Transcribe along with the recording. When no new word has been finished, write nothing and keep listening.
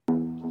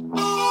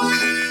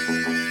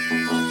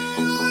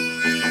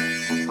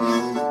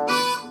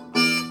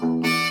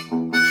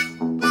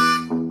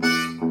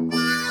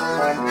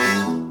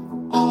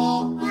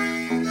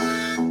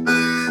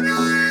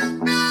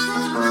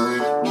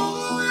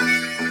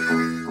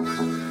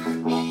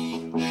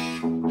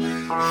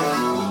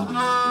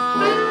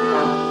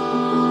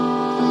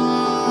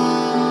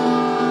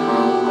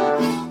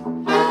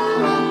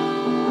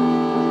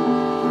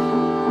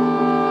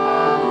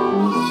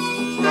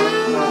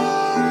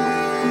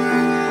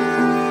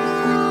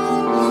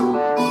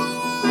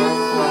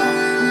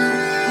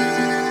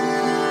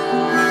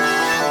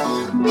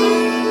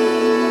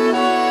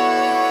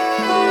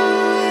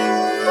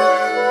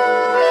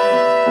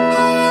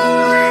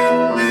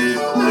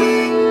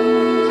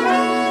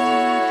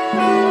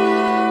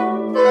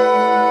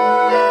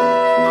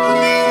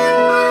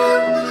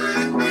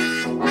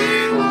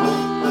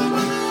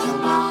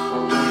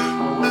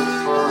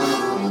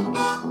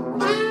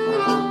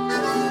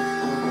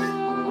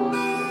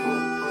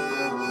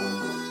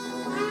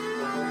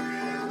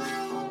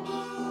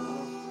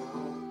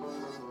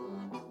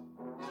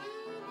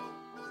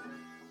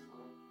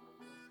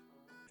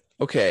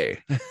Okay.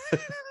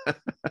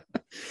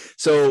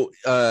 So,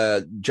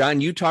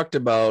 John, you talked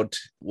about,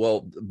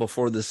 well,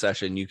 before this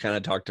session, you kind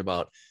of talked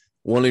about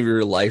one of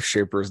your life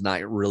shapers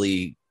not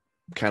really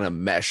kind of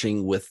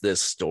meshing with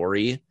this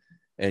story,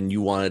 and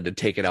you wanted to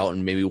take it out,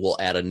 and maybe we'll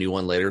add a new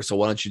one later. So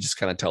why don't you just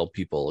kind of tell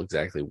people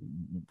exactly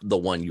the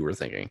one you were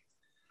thinking?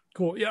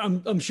 Cool. Yeah,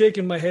 I'm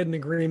shaking my head in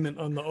agreement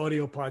on the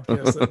audio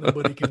podcast that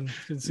nobody can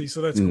see.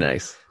 So that's cool.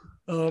 Nice.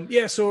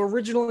 Yeah. So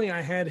originally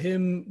I had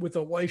him with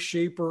a life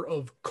shaper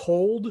of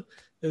cold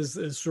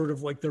as sort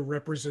of like the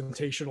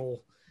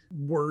representational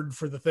word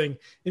for the thing.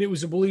 And it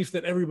was a belief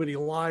that everybody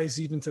lies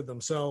even to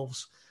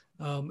themselves.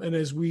 And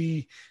as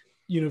we,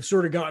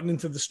 sort of gotten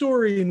into the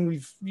story and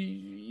we've,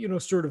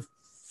 sort of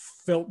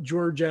felt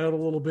George out a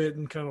little bit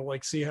and kind of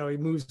like see how he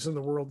moves in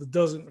the world, it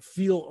doesn't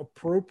feel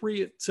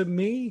appropriate to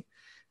me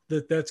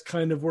that's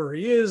kind of where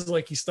he is.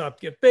 Like he stopped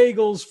to get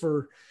bagels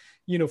for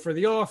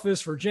the office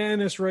for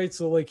Janice, right?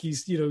 So like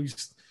he's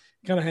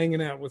kind of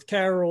hanging out with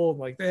Carol, and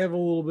like they have a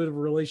little bit of a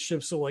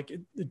relationship. So like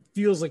it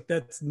feels like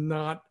that's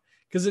not,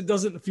 because it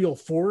doesn't feel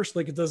forced.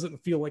 Like it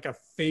doesn't feel like a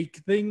fake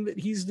thing that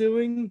he's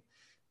doing.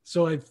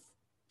 So I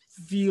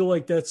feel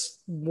like that's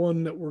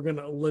one that we're going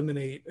to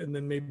eliminate and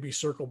then maybe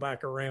circle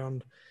back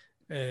around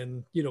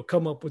and,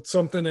 come up with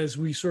something as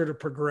we sort of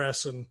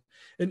progress and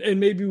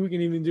maybe we can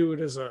even do it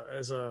as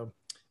a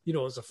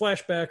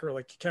flashback or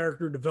like a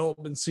character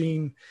development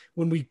scene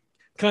when we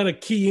kind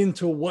of key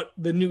into what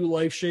the new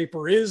life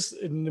shaper is,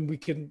 and then we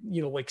can,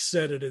 like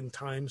set it in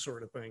time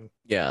sort of thing.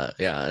 Yeah.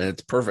 And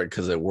it's perfect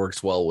because it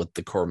works well with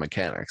the core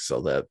mechanics.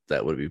 So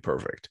that would be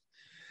perfect.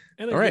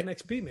 And I get an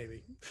XP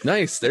maybe.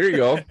 Nice. There you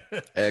go.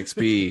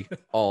 XP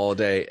all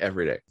day,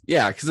 every day.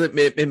 Yeah, because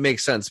it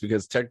makes sense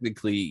because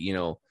technically,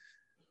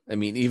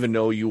 even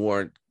though you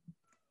weren't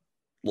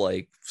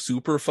like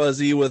super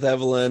fuzzy with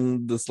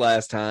Evelyn this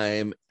last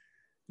time,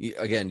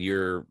 again,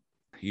 your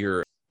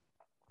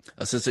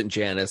assistant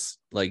Janice,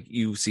 like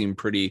you seem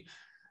pretty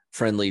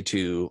friendly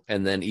to,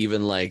 and then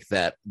even like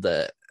that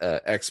the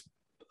ex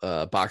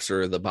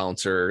boxer, the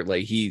bouncer,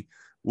 like he's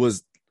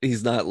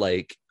not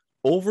like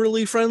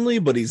overly friendly,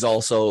 but he's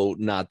also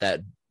not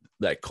that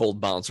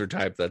cold bouncer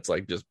type that's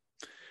like just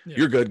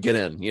you're good, get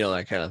in,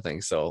 that kind of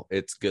thing. So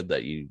it's good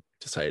that you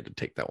decided to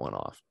take that one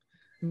off.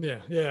 Yeah,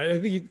 I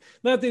think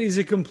not that he's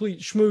a complete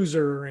schmoozer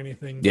or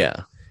anything.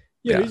 Yeah.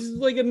 He's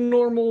like a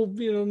normal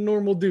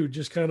dude,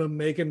 just kind of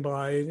making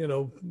by,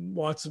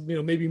 lots of,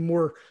 maybe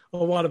a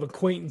lot of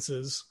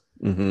acquaintances.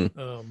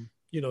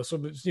 Mm-hmm.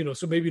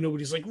 So maybe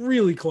nobody's like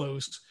really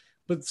close,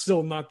 but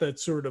still not that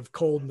sort of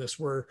coldness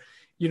where,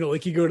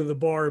 like you go to the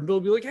bar and Bill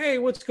will be like, hey,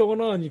 what's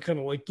going on? You kind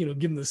of like, give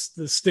him the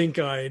stink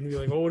eye and be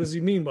like, well, what does he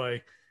mean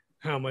by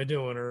how am I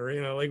doing?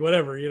 Or, like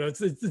whatever,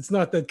 it's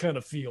not that kind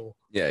of feel.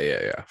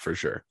 Yeah, for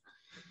sure.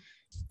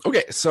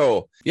 Okay.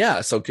 So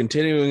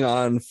continuing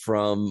on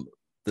from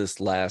this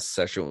last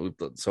session,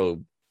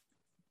 so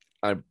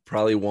I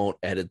probably won't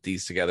edit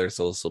these together,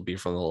 so this will be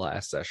from the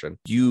last session.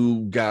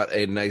 You got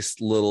a nice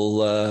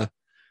little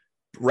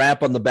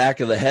wrap on the back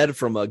of the head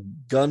from a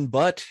gun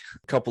butt,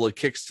 a couple of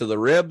kicks to the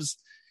ribs,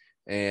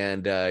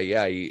 and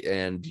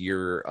and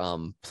your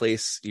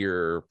place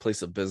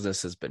of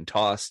business has been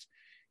tossed.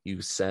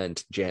 You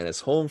sent Janice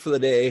home for the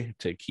day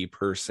to keep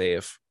her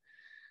safe.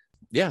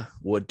 Yeah,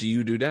 what do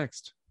you do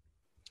next?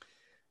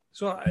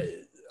 So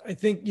I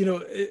think,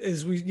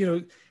 as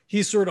we,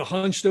 he's sort of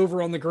hunched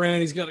over on the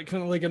ground. He's got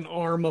kind of like an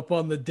arm up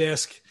on the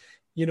desk,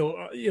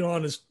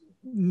 on his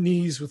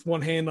knees with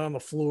one hand on the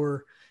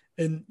floor.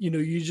 And,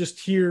 you just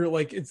hear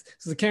like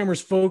so the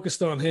camera's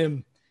focused on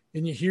him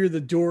and you hear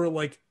the door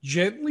like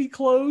gently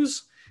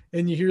close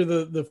and you hear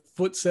the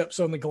footsteps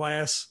on the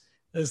glass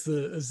as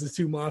the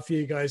two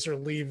mafia guys are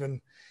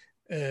leaving.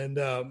 And,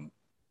 as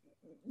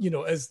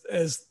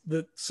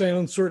the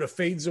sound sort of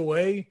fades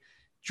away,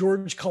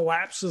 George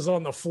collapses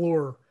on the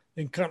floor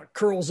and kind of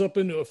curls up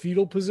into a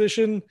fetal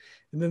position.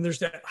 And then there's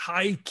that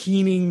high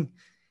keening,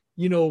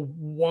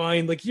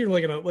 whine, like you're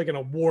like in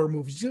a war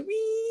movie.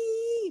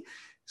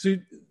 So,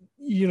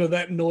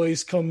 that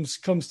noise comes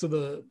to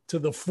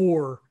the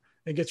fore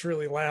and gets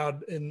really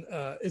loud. And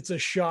it's a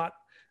shot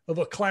of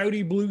a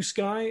cloudy blue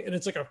sky. And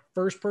it's like a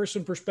first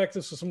person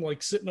perspective. So someone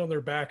like sitting on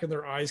their back and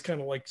their eyes kind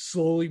of like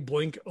slowly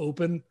blink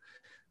open.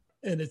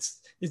 And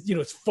it's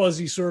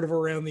fuzzy sort of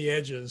around the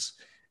edges.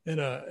 And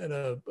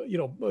a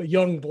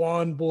young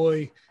blonde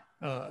boy,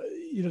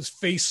 his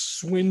face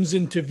swims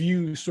into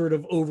view sort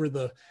of over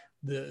the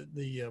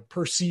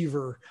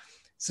perceiver. It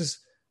says,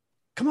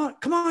 come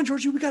on,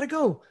 Georgie, we got to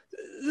go.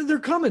 They're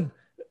coming.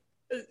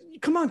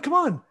 Come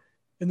on.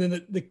 And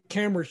then the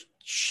camera,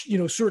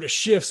 sort of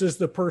shifts as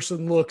the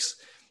person looks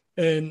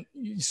and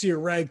you see a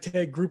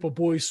ragtag group of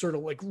boys sort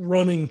of like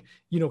running,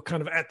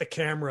 kind of at the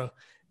camera.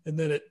 And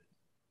then it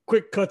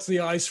quick cuts,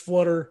 the eyes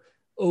flutter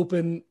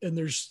open and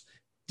there's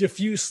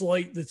diffuse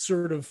light that's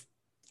sort of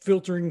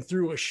filtering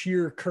through a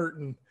sheer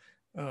curtain.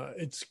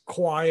 It's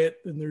quiet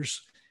and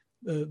there's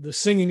the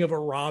singing of a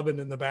robin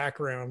in the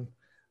background.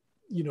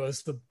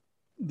 As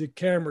the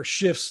camera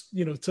shifts,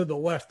 to the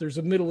left, there's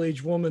a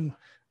middle-aged woman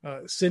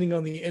sitting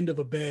on the end of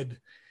a bed,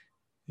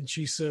 And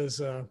she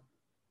says,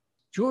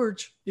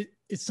 George,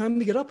 it's time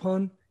to get up,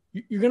 hon.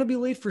 You're going to be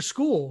late for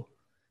school.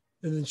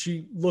 And then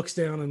she looks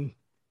down and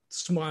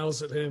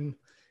smiles at him.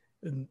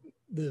 And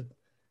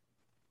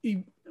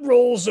he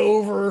rolls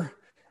over.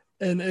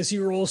 And as he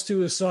rolls to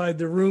his side,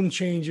 the room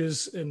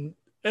changes and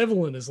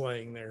Evelyn is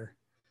laying there.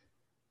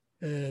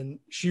 And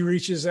she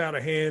reaches out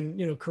a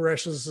hand,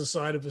 caresses the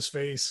side of his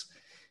face.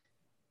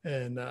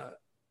 And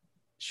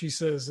she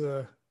says,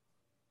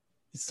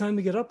 it's time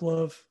to get up,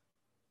 love.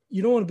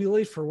 You don't want to be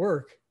late for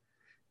work.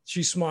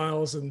 She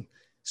smiles and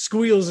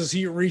squeals as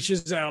he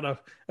reaches out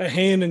a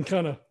hand and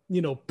kind of,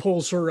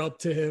 pulls her up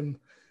to him.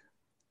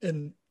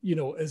 And,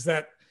 as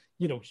that,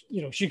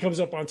 she comes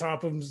up on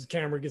top of him, the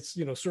camera gets,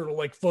 sort of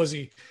like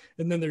fuzzy.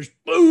 And then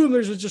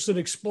there's just an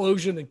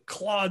explosion and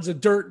clods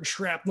of dirt and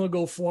shrapnel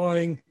go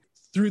flying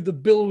through the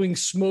billowing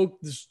smoke.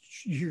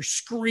 You hear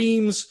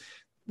screams,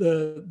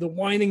 the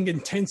whining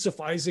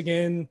intensifies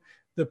again.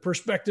 The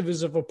perspective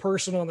is of a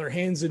person on their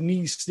hands and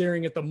knees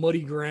staring at the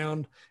muddy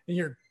ground. And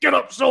you're, get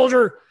up,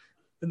 soldier.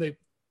 And the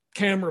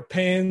camera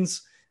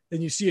pans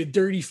and you see a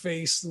dirty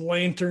face,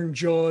 lantern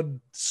jawed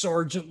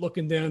sergeant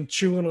looking down,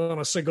 chewing on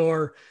a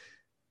cigar.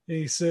 And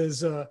he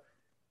says,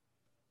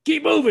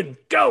 keep moving.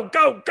 Go,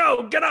 go,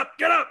 go. Get up,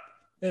 get up.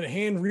 And a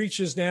hand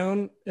reaches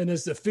down. And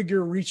as the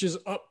figure reaches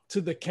up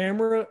to the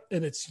camera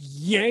and it's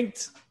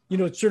yanked,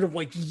 it's sort of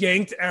like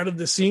yanked out of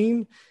the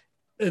scene.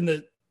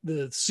 And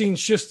the scene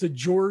shifts to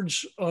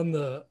George on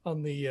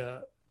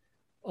the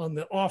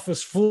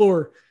office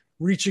floor,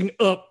 reaching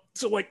up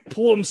to like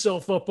pull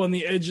himself up on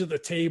the edge of the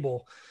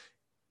table.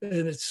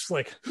 And it's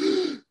like,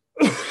 and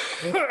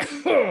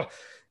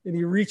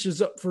he reaches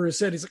up for his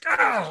head. He's like,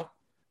 oh,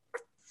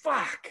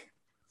 fuck.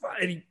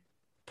 And he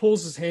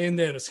pulls his hand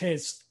down. His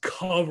hand's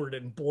covered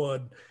in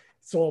blood.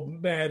 It's all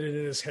matted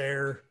in his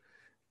hair,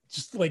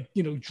 just like,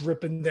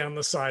 dripping down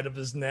the side of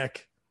his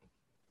neck.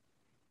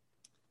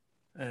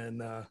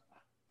 And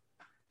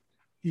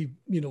he,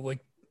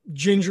 like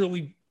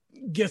gingerly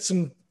gets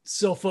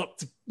himself up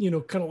to,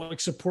 kind of like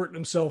supporting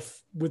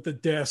himself with the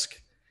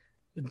desk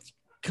and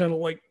kind of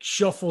like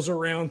shuffles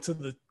around to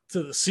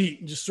the seat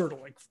and just sort of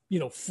like,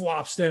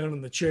 flops down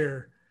in the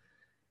chair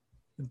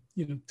and,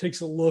 takes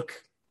a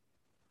look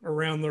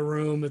around the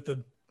room at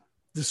the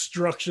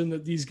destruction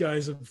that these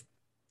guys have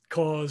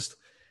caused.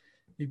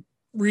 He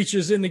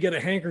reaches in to get a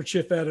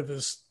handkerchief out of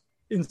his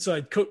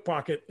inside coat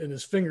pocket and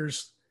his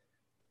fingers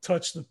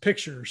touch the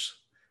pictures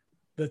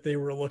that they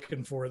were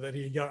looking for that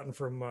he had gotten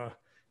from,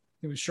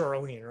 it was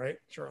Charlene, right?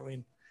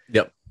 Charlene.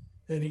 Yep.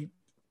 And he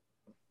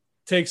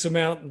takes them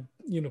out and,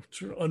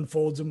 sort of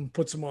unfolds them,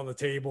 puts them on the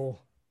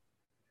table,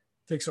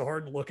 takes a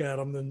hard look at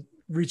them, then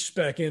reaches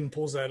back in,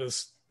 pulls out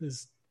his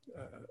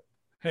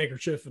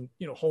handkerchief and,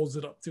 holds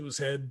it up to his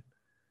head.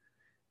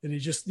 And he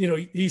just,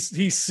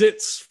 he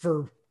sits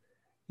for,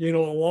 a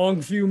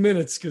long few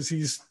minutes because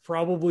he's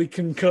probably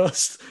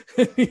concussed.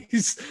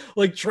 He's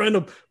like trying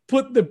to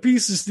put the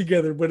pieces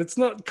together, but it's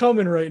not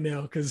coming right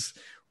now because,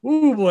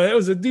 oh boy, that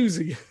was a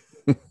doozy.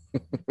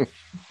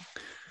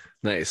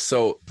 Nice.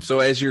 So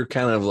as you're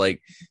kind of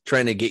like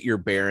trying to get your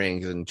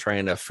bearings and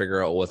trying to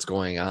figure out what's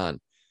going on,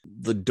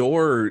 the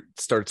door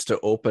starts to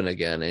open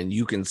again and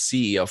you can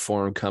see a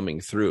form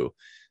coming through.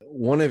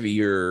 One of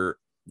your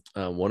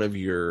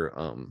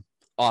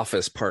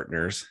office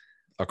partners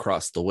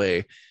across the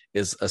way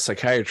is a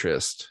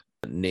psychiatrist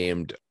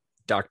named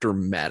Dr.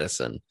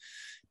 Madison,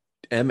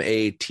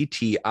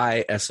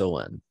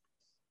 Mattison.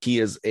 He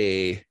is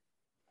a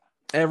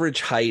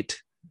average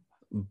height,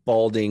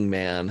 balding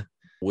man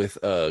with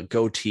a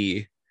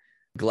goatee,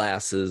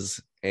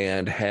 glasses,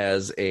 and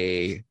has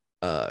a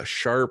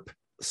sharp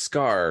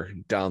scar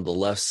down the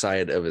left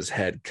side of his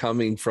head,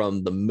 coming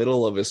from the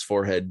middle of his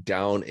forehead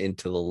down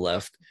into the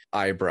left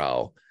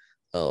eyebrow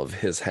of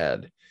his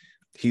head.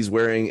 He's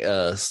wearing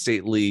a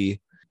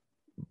stately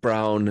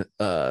brown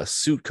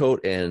suit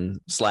coat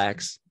and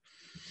slacks,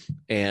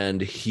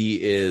 and he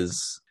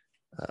is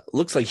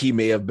looks like he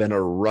may have been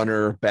a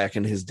runner back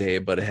in his day,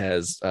 but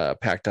has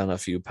packed on a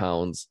few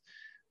pounds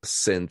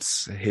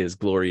since his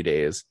glory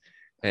days.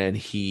 And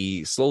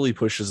he slowly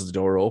pushes the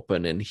door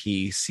open and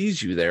he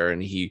sees you there,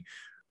 and he,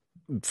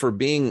 for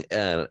being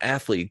an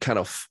athlete, kind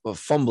of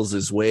fumbles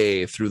his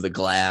way through the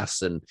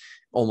glass and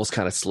almost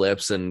kind of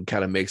slips and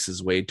kind of makes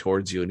his way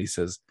towards you. And he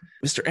says,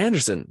 Mr.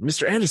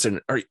 Anderson,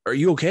 are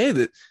you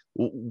okay?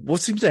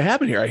 What seems to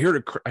happen here? I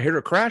heard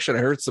a crash and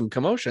I heard some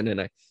commotion,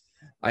 and I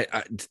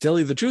to tell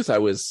you the truth, I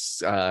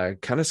was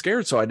kind of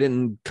scared. So I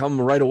didn't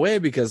come right away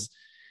because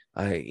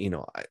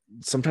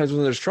sometimes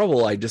when there's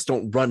trouble, I just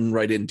don't run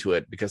right into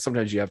it, because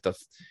sometimes you have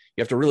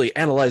to really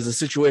analyze the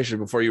situation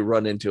before you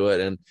run into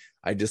it. And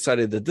I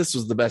decided that this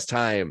was the best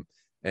time.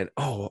 And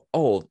oh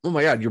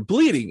my God, you're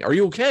bleeding. Are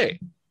you okay?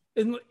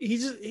 And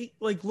he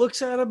like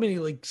looks at him and he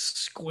like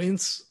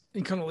squints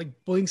and kind of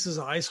like blinks his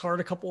eyes hard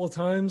a couple of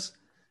times.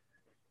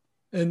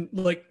 And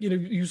like,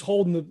 he was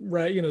holding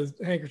the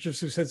handkerchief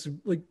to his head. So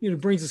like,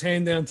 brings his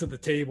hand down to the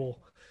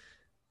table,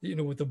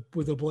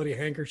 with a bloody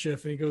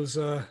handkerchief. And he goes,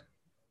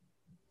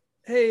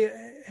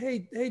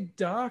 Hey,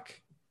 Doc,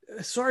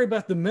 sorry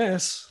about the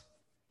mess.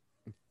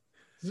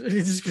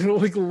 He just kind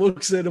of like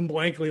looks at him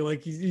blankly,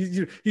 like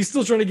he's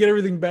still trying to get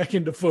everything back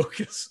into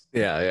focus.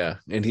 Yeah.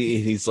 And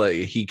he's like,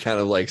 he kind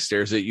of like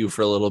stares at you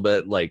for a little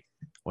bit, like,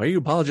 why are you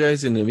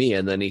apologizing to me?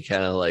 And then he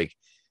kind of like,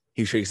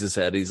 he shakes his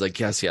head. He's like,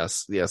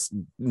 yes.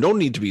 No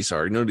need to be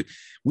sorry.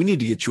 We need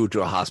to get you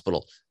to a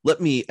hospital. Let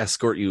me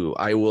escort you.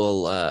 I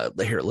will,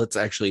 here, let's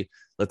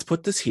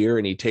put this here.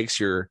 And he takes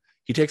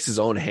his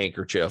own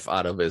handkerchief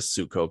out of his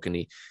suit coat,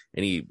 and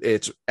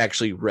it's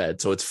actually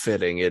red, so it's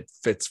fitting. It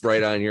fits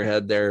right on your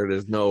head there.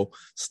 There's no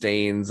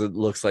stains, it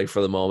looks like,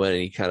 for the moment.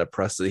 And he kind of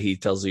presses it. He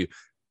tells you,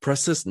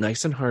 press this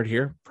nice and hard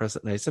here. Press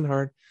it nice and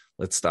hard.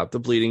 Let's stop the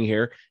bleeding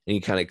here. And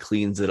he kind of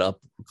cleans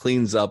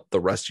up the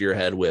rest of your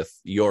head with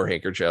your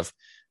handkerchief,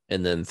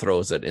 and then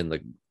throws it in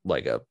the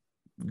like a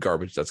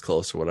garbage that's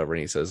close or whatever.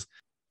 And he says,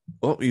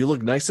 well, you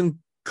look nice and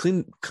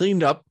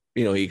cleaned up.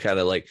 He kind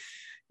of like,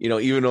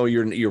 even though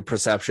your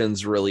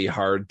perception's really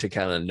hard to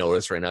kind of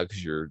notice right now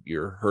because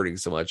you're hurting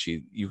so much,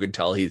 you can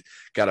tell he's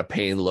got a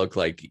pain look,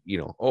 like,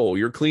 oh,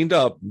 you're cleaned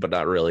up, but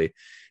not really.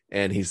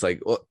 And he's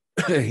like, well,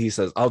 he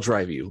says, I'll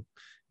drive you.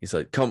 He's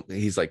like, come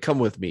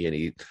with me. And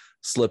he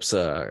slips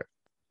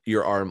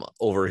your arm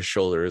over his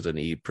shoulders, and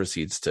he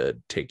proceeds to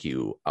take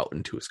you out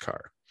into his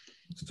car.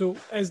 So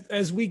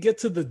as we get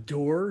to the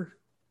door,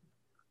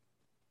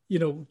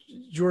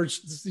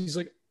 George, he's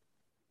like,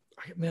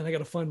 man, I got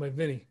to find my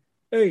Vinny.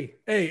 Hey.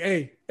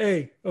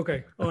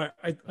 Okay. All right.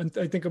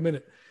 I think I'm in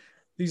it.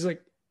 He's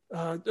like,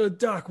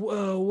 Doc,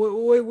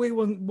 wait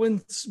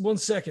one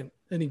second.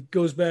 And he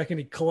goes back and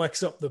he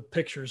collects up the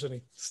pictures and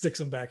he sticks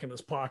them back in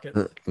his pocket.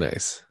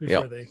 Nice.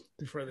 Before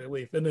they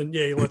leave. And then,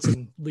 he lets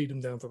him lead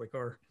him down to the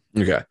car.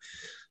 Okay.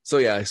 So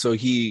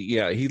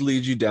he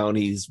leads you down.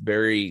 He's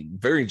very,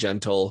 very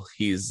gentle.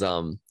 He's,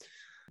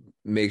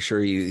 make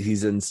sure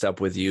he's in step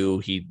with you.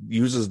 He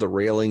uses the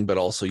railing, but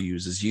also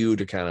uses you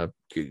to kind of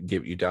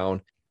get you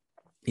down.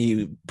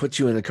 He puts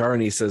you in the car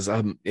and he says,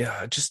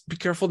 just be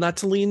careful not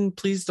to lean.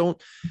 Please don't,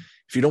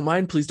 if you don't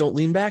mind, please don't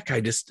lean back.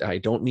 I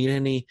don't need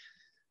any.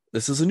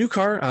 This is a new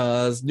car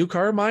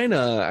of mine.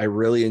 I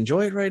really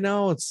enjoy it right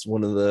now. It's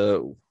one of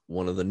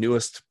the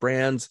newest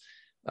brands,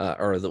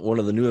 one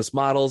of the newest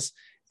models.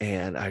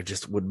 And I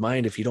just would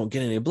mind if you don't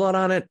get any blood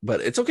on it,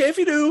 but it's okay if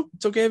you do.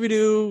 It's okay if you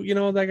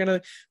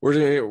do.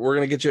 We're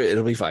gonna get you.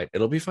 It'll be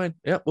fine.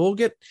 Yeah, we'll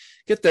get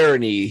there.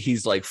 And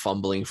he's like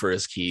fumbling for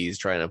his keys,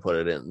 trying to put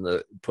it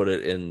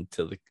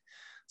into the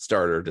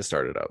starter to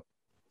start it up.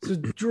 So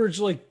George,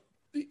 like,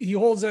 he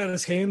holds out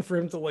his hand for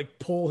him to like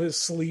pull his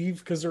sleeve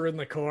because they're in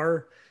the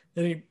car,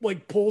 and he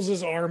like pulls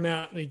his arm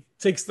out and he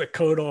takes the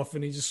coat off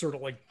and he just sort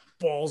of like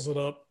balls it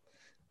up.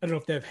 I don't know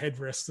if they have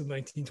headrests in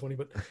 1920,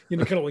 but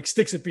kind of like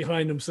sticks it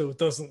behind him so it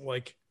doesn't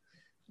like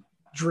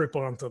drip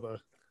onto the.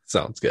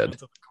 Sounds good. Onto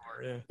the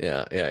car,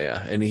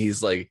 yeah. And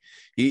he's like,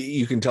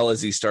 you can tell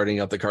as he's starting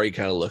up the car, he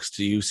kind of looks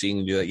to you, seeing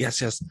you do that.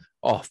 Yes.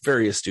 Oh,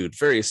 very astute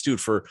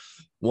for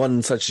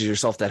one such as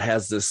yourself that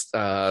has this.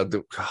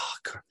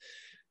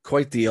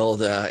 Quite the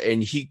old.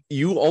 And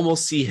you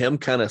almost see him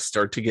kind of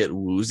start to get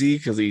woozy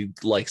because he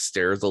like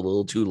stares a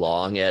little too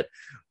long at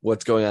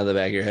what's going on in the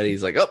back of your head.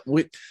 He's like,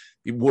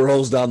 he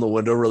whirls down the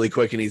window really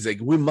quick, and he's like,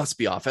 we must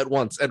be off at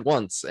once.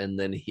 And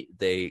then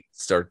he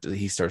starts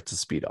to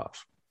speed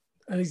off.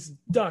 And he's,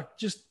 Doc,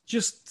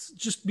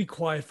 just be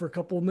quiet for a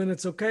couple of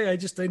minutes. Okay.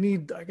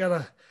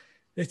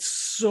 It's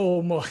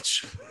so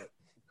much.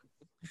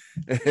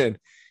 And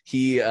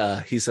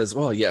he says,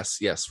 well,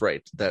 yes,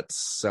 right. That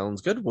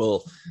sounds good.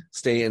 We'll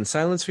stay in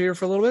silence here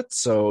for a little bit.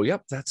 So,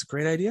 yep, that's a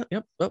great idea.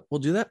 Yep. We'll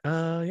do that.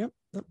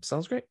 Yep.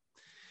 Sounds great.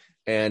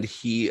 And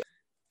he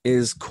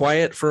is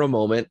quiet for a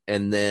moment,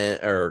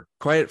 or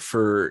quiet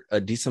for a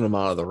decent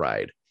amount of the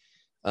ride.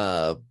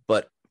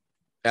 But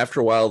after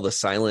a while, the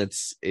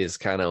silence is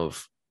kind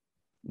of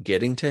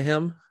getting to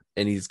him,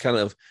 and he's kind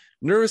of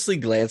nervously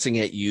glancing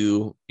at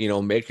you,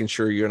 making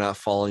sure you're not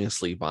falling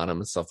asleep on him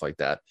and stuff like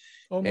that.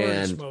 I'm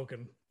already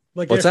smoking.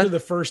 Like after the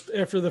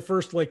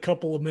first like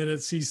couple of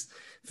minutes, he's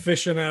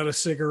fishing out a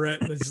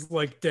cigarette and it's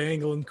like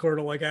dangling kind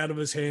of like out of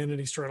his hand, and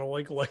he's trying to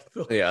like light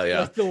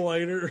the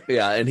lighter.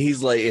 Yeah, and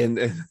he's like, and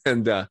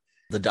the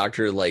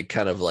doctor like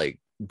kind of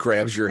like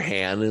grabs your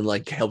hand and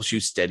like helps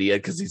you steady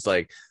it because he's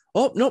like,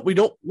 oh no, we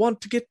don't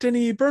want to get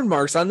any burn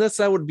marks on this.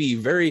 That would be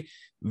very,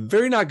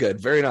 very not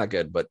good, very not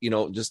good. But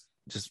just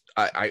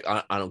I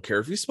don't care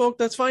if you smoke,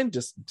 that's fine.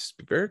 Just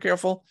be very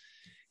careful.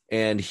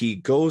 And he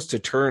goes to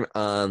turn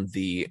on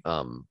the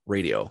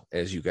radio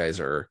as you guys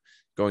are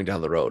going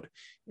down the road,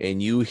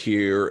 and you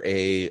hear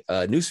a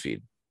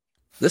newsfeed.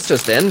 This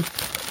just in.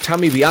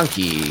 Tommy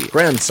Bianchi,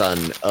 grandson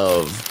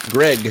of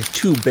Greg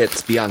 2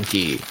 Bits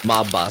Bianchi,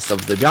 mob boss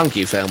of the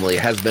Bianchi family,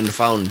 has been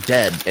found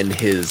dead in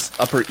his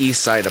Upper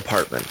East Side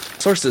apartment.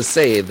 Sources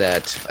say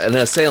that an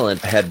assailant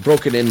had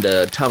broken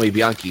into Tommy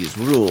Bianchi's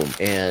room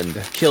and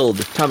killed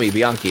Tommy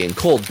Bianchi in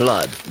cold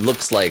blood.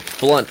 Looks like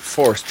blunt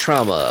force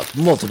trauma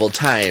multiple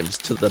times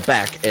to the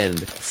back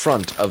and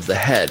front of the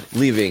head,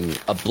 leaving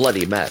a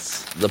bloody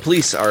mess. The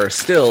police are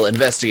still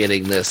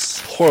investigating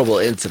this horrible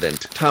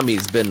incident.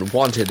 Tommy's been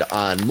wanted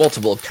on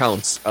multiple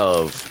counts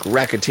of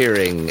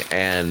racketeering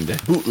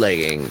and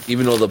bootlegging.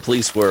 Even though the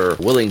police were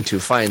willing to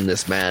find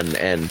this man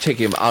and take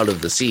him out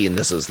of the scene,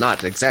 this is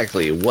not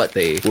exactly what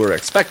they were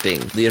expecting.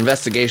 The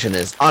investigation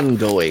is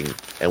ongoing,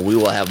 and we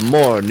will have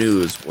more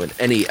news when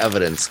any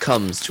evidence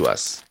comes to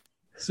us.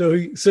 So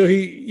he,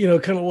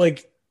 kind of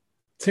like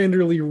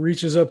tenderly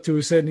reaches up to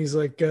his head and he's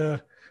like,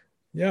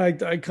 yeah,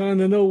 I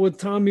kind of know what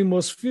Tommy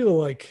must feel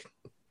like,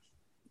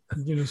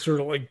 sort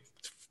of like,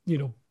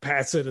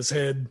 pats at his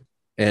head.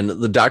 And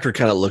the doctor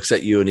kind of looks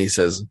at you and he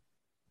says,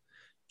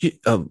 you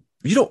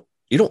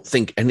don't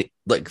think any,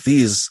 like,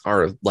 these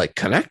are like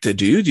connected,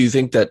 do you? Do you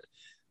think that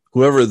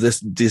whoever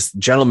this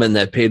gentleman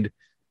that paid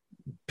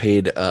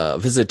a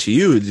visit to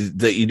you,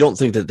 that you don't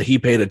think that he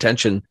paid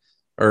attention,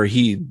 or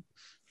he,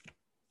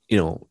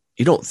 you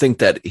don't think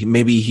that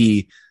maybe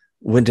he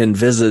went and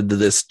visited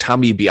this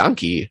Tommy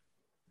Bianchi,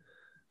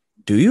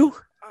 do you?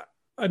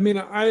 I mean,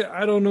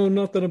 I don't know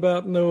nothing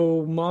about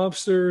no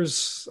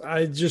mobsters.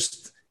 I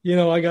just,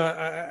 I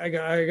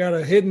got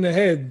a hit in the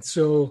head.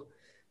 So,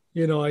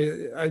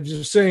 I'm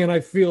just saying,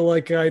 I feel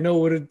like I know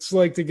what it's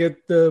like to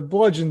get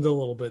bludgeoned a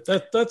little bit.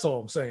 That's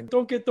all I'm saying.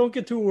 Don't get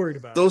too worried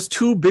about those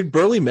two big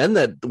burly men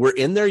that were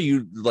in there.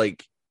 You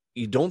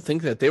don't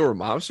think that they were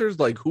mobsters?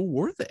 Like, who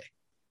were they?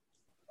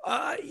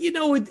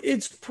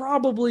 It's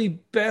probably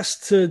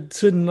best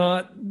to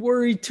not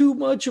worry too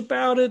much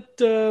about it.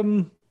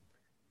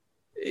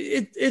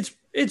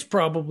 It's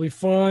probably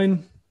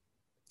fine.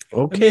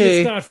 Okay. I mean,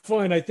 it's not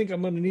fine. I think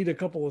I'm going to need a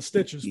couple of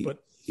stitches,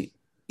 but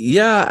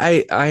yeah,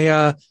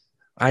 I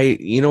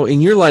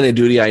in your line of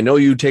duty, I know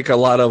you take a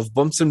lot of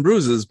bumps and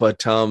bruises,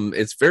 but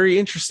it's very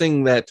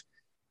interesting that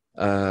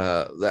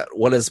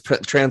what has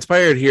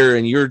transpired here,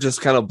 and you're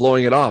just kind of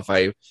blowing it off.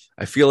 I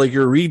feel like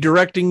you're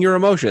redirecting your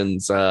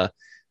emotions.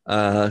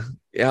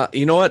 Yeah,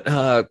 you know what?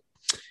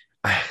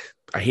 I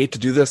hate to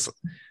do this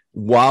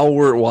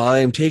while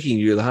I'm taking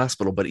you to the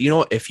hospital, but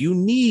if you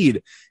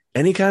need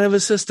any kind of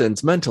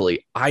assistance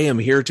mentally, I am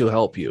here to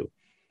help you.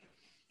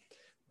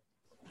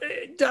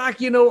 Doc,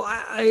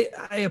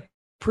 I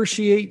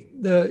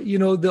appreciate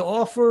the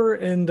offer,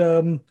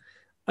 and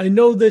I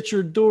know that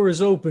your door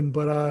is open,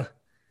 but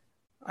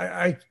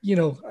I'm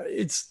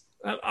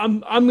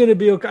going to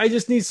be okay. I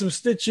just need some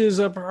stitches.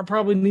 I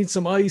probably need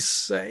some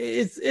ice.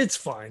 It's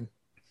fine.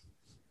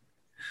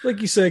 Like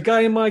you said,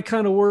 guy in my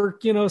kind of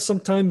work,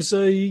 sometimes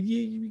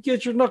you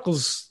get your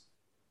knuckles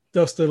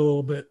dusted a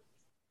little bit.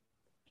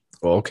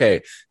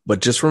 Okay, but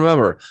just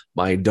remember,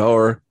 my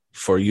door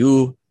for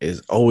you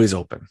is always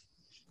open.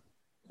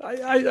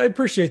 I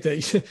appreciate that.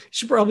 You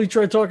should probably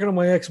try talking to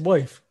my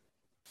ex-wife.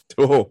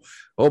 Oh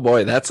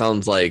boy, that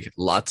sounds like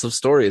lots of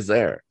stories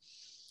there.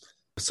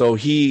 So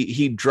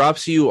he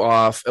drops you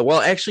off. Well,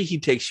 actually, he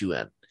takes you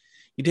in.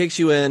 He takes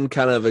you in,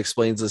 kind of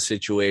explains the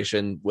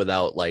situation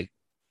without like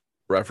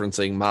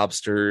referencing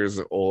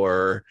mobsters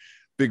or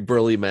big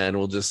burly men.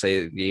 We'll just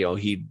say,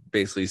 he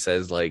basically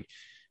says like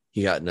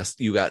you got in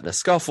a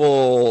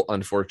scuffle.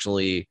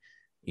 Unfortunately,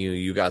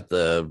 you got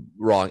the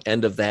wrong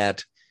end of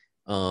that.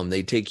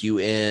 They take you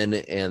in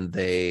and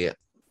they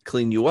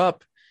clean you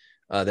up.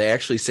 They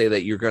actually say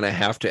that you're going to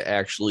have to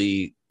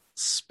actually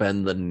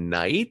spend the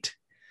night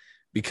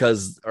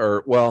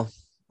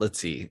let's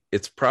see.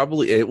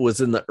 It was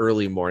in the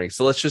early morning.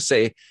 So let's just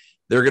say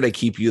they're going to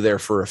keep you there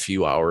for a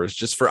few hours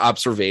just for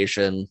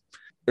observation.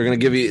 They're going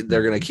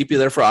to keep you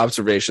there for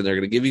observation. They're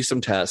going to give you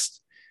some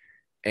tests.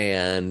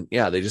 And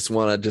yeah, they just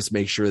want to just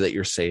make sure that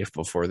you're safe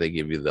before they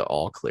give you the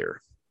all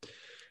clear.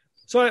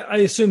 So I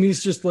assume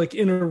he's just like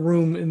in a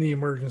room in the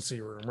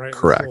emergency room, right?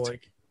 Correct. So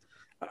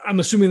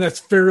I'm assuming that's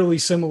fairly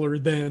similar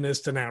then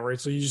as to now, right?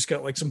 So you just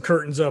got like some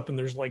curtains up and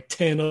there's like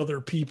 10 other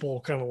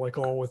people kind of like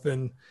all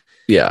within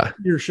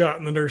earshot,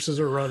 and the nurses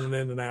are running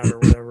in and out or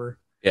whatever.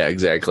 Yeah,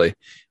 exactly.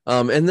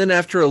 And then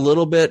after a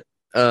little bit,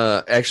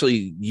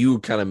 actually you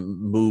kind of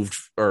moved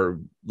or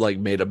like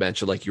made a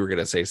mention, like you were going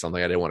to say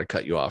something. I didn't want to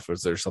cut you off.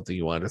 Was there something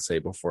you wanted to say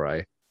before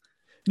I?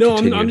 No,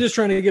 I'm just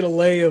trying to get a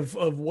lay of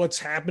what's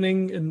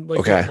happening and like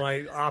what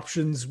my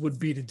options would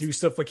be to do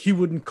stuff. Like he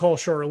wouldn't call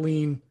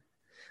Charlene.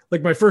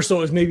 Like my first thought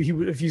was maybe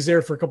if he's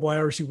there for a couple of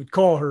hours, he would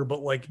call her,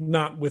 but like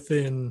not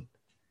within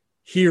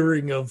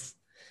hearing of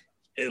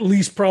at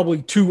least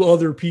probably two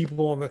other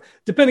people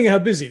depending on how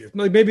busy it is.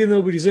 Like maybe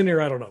nobody's in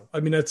there. I don't know. I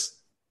mean, that's.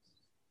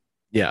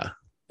 Yeah.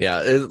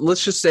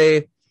 Let's just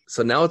say,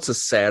 so now it's a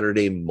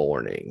Saturday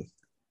morning.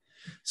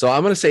 So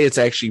I'm going to say it's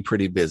actually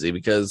pretty busy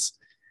because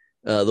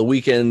the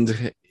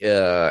weekend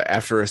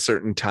after a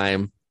certain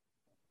time,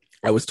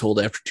 I was told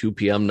after 2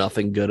 p.m.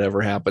 nothing good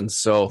ever happens.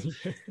 So,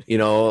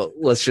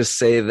 let's just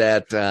say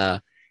that,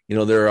 there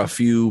are a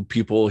few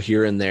people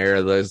here and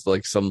there. There's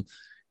like some,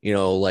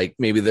 like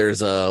maybe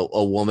there's a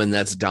woman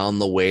that's down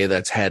the way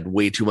that's had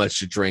way too much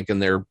to drink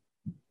and they're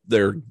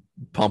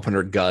pumping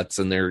her guts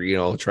and they're,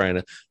 trying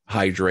to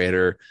hydrate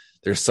her.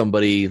 There's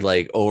somebody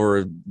like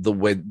over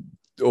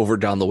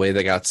down the way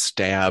that got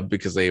stabbed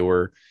because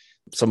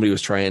somebody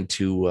was trying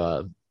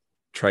to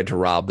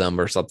rob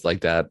them or something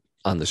like that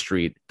on the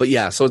street. But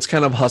yeah, so it's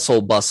kind of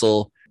hustle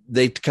bustle.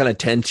 they kind of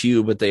tend to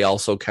you, but they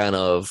also kind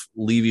of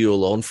leave you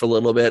alone for a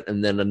little bit.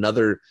 And then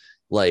another,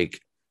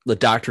 like the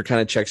doctor kind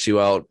of checks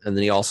you out. And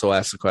then he also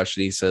asks a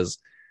question. He says,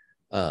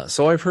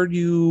 so I've heard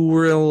you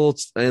were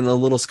in a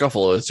little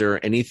scuffle. Is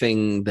there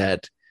anything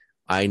that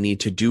I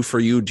need to do for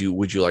you?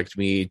 Would you like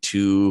me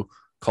to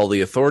call the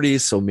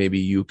authorities? So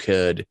maybe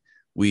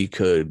we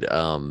could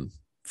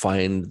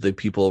find the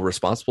people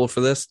responsible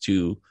for this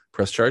to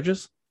press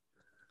charges?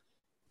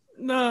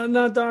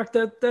 No, Doc,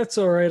 that's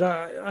all right.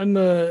 I'm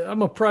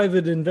a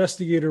private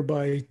investigator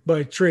by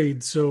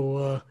trade,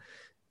 so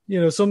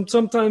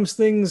sometimes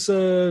things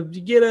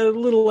get a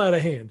little out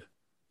of hand.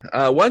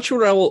 Why don't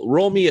you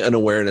roll me an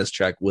awareness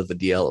check with a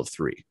DL of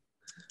 3?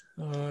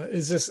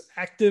 Is this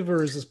active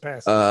or is this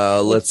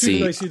passive? Let's see.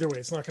 Nice either way,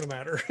 it's not going to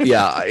matter.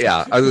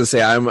 yeah. I was gonna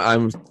say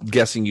I'm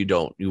guessing you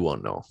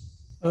won't know.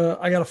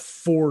 I got a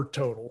 4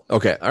 total.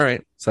 Okay, all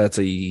right. So that's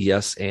a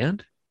yes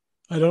and.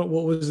 I don't.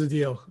 What was the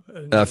deal?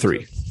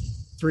 3.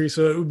 3,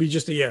 so it would be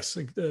just a yes.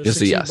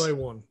 Just a yes by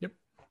 1. Yep.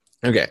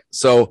 Okay,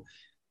 so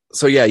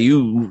yeah,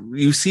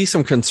 you see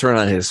some concern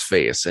on his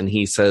face, and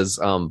he says,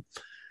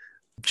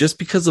 just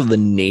because of the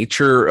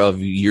nature of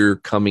your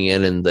coming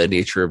in and the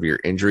nature of your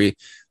injury,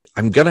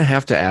 I'm gonna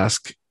have to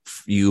ask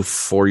you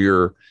for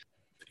your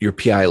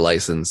PI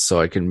license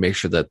so I can make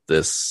sure that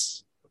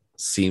this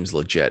seems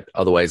legit.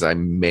 Otherwise, I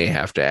may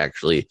have to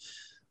actually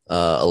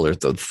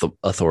alert the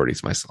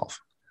authorities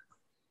myself.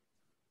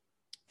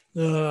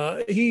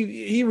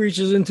 He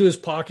reaches into his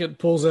pocket,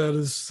 pulls out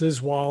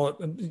his wallet.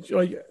 I'm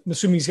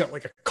assuming he's got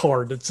like a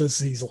card that says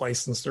he's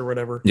licensed or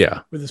whatever.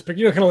 Yeah, with his pick,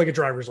 kind of like a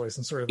driver's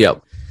license sort of.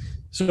 Yep.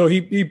 So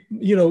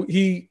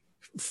he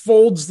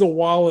folds the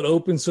wallet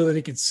open so that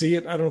he could see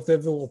it. I don't know if they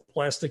have the little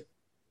plastic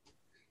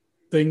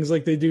things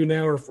like they do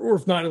now, or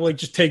if not, like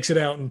just takes it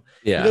out and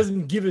he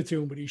doesn't give it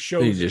to him, but he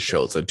just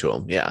shows it to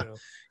him. Yeah.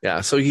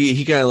 Yeah. So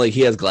he kind of like,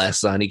 he has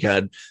glasses on. He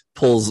kind of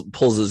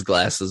pulls his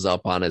glasses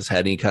up on his head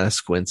and he kind of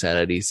squints at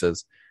it. He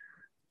says,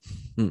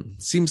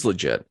 seems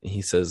legit.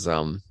 He says,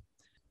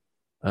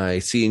 I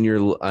see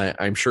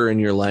I'm sure in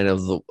your line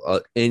of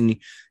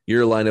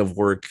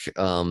work,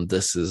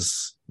 this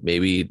is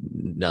maybe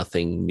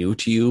nothing new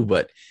to you,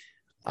 but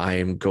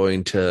I'm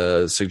going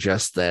to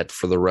suggest that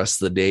for the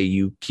rest of the day,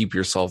 you keep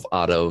yourself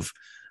out of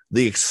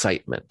the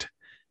excitement.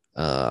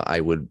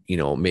 I would,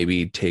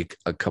 maybe take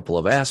a couple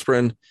of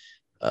aspirin,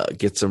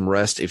 get some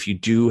rest. If you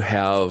do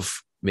have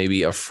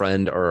maybe a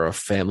friend or a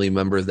family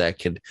member that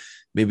could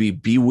maybe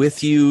be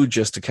with you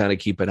just to kind of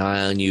keep an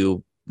eye on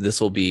you, this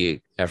will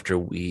be after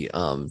we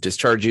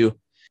discharge you.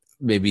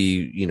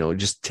 Maybe,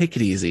 just take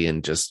it easy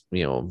and just,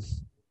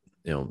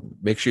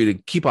 make sure to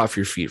keep off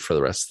your feet for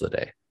the rest of the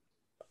day.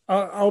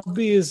 I'll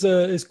be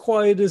as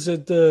quiet as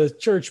a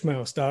church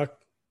mouse, Doc.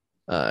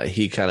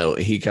 He kind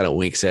of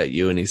winks at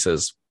you and he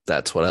says,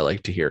 "That's what I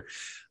like to hear."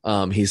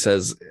 He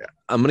says,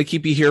 "I'm going to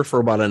keep you here for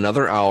about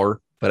another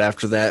hour, but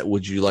after that,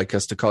 would you like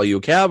us to call you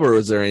a cab, or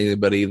is there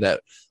anybody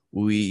that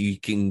we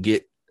can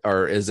get,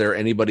 or is there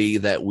anybody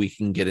that we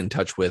can get in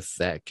touch with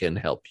that can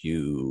help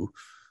you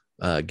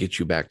get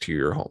you back to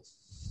your home?"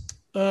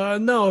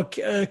 No,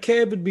 a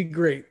cab would be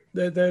great.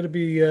 That'd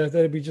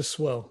be just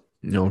swell.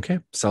 Okay,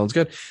 sounds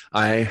good.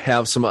 I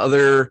have some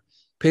other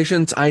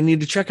patients I need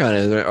to check on.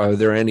 Are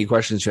there any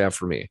questions you have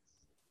for me?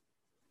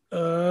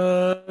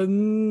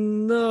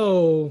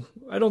 No,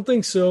 I don't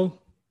think so.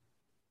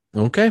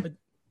 Okay. I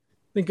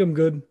think I'm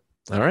good.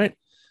 All right.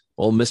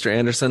 Well, Mr.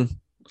 Anderson,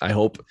 I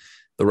hope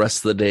the rest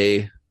of the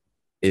day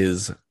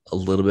is a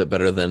little bit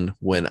better than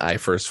when I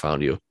first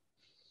found you.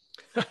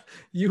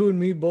 You and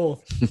me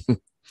both.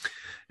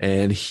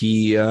 And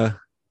he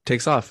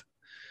takes off.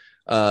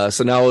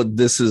 So now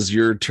this is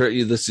your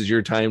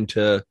time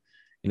to,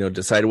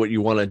 decide what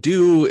you want to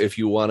do. If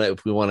we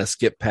want to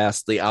skip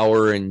past the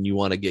hour and you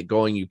want to get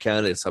going, you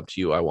can. It's up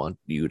to you. I want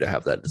you to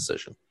have that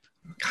decision.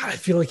 God, I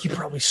feel like he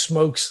probably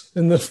smokes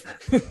in the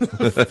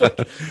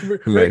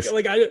nice.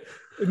 Like I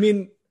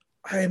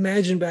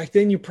imagine back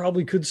then you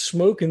probably could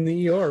smoke in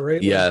the ER,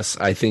 right? Yes,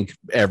 I think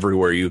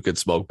everywhere you could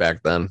smoke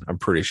back then. I'm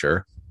pretty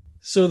sure.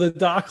 So the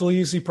doc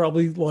leaves, he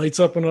probably lights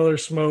up another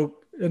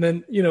smoke, and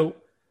then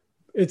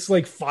it's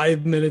like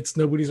 5 minutes,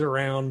 nobody's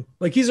around.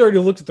 Like he's already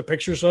looked at the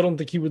pictures, so I don't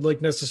think he would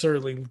like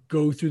necessarily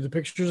go through the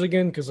pictures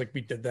again because like we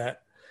did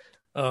that.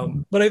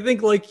 But I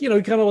think like he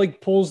kind of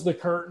like pulls the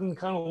curtain,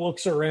 kind of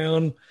looks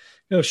around,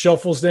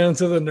 shuffles down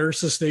to the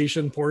nurse's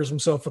station, pours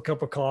himself a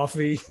cup of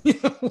coffee.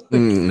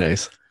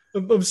 Nice.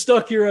 I'm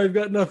stuck here. I've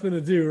got nothing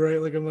to do,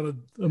 right? Like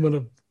I'm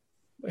gonna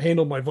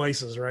handle my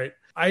vices, right?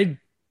 I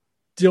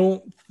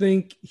don't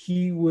think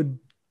he would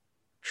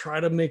try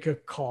to make a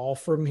call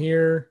from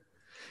here.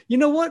 You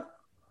know what?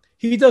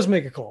 He does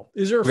make a call.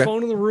 Is there a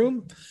phone in the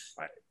room?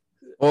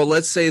 Well,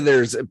 let's say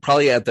there's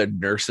probably at the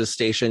nurse's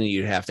station.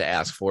 You'd have to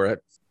ask for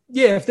it.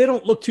 Yeah, if they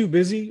don't look too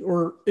busy,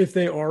 or if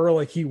they are,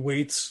 like he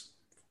waits,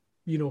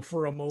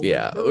 for a moment.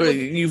 Yeah, like,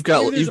 you've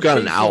got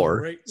an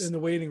hour right in the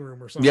waiting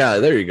room or something. Yeah,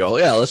 there you go.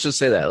 Yeah, let's just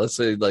say that. Let's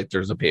say like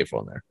there's a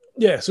payphone there.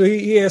 Yeah, so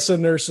he asks the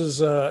nurses,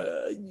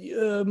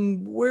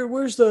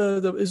 where's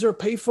the is there a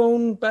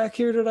payphone back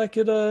here that I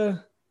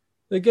could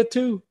get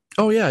to?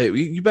 Oh yeah,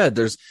 you bet.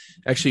 There's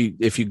actually,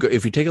 if you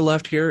take a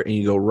left here and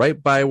you go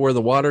right by where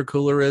the water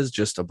cooler is,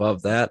 just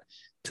above that,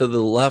 to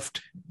the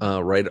left,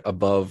 right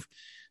above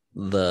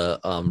the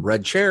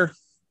red chair,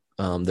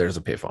 there's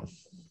a payphone.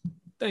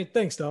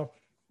 Thanks, Dal.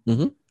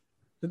 Mm-hmm.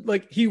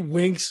 Like he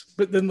winks,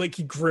 but then like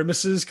he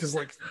grimaces because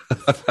like,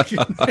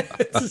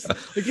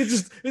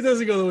 it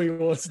doesn't go the way he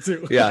wants it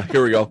to. Yeah,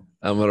 here we go.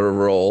 I'm gonna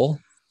roll.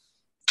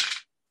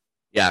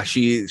 Yeah,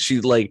 she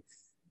like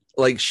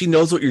she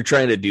knows what you're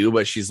trying to do,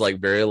 but she's like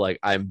very like,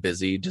 I'm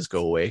busy, just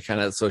go away,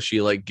 kind of. So she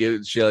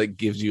gives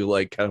you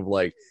like kind of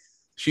like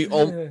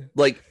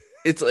like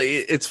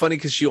it's funny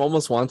because she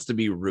almost wants to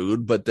be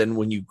rude, but then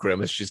when you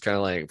grimace, she's kind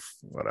of like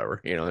whatever,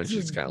 and she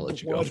just kind of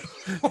lets you go.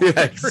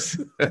 Yeah.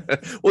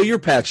 Well, you're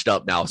patched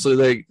up now, so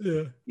like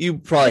you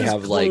probably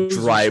have like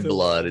dry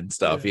blood and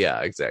stuff.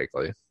 Yeah,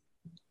 exactly.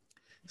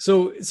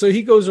 So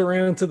he goes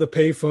around to the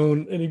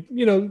payphone and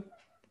he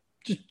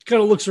just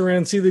kind of looks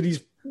around, see that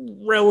he's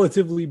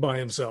relatively by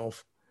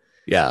himself.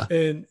 Yeah.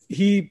 And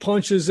he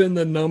punches in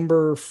the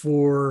number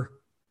for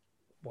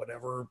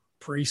whatever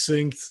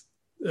precinct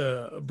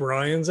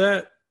Brian's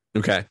at.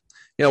 Okay.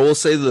 Yeah, we'll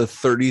say the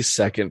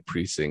 32nd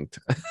precinct.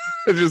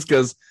 Just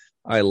because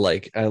I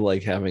like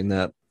having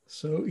that.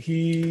 So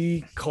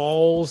he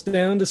calls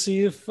down to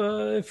see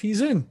if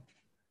he's in.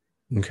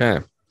 Okay.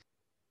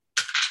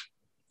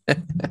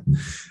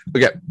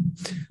 Okay.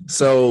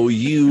 So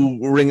you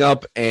ring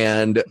up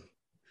and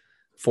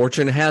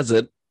fortune has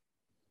it,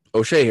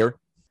 O'Shea here.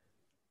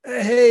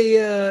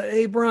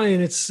 Hey,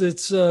 Brian, it's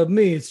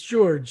me. It's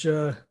George.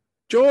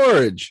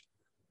 George,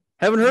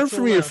 haven't heard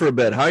from you for a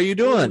bit. How are you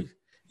doing?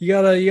 You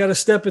gotta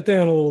step it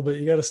down a little bit.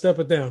 You gotta step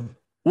it down.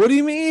 What do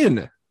you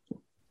mean?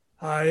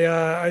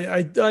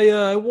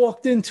 I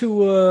walked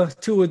into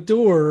a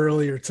door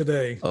earlier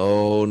today.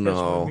 Oh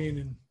no.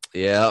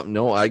 Yeah,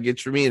 no, I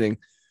get your meaning.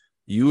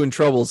 You and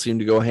trouble seem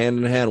to go hand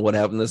in hand. What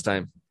happened this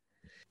time?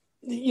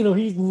 He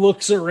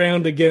looks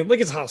around again, like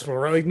it's hospital,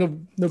 right? Like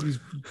nobody's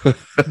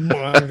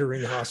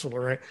monitoring the hospital,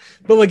 right?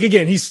 But like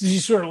again, he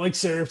sort of like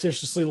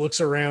surreptitiously looks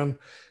around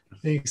and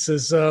he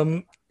says,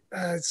 so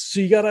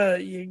you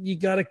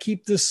gotta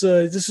keep this.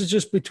 This is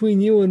just between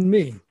you and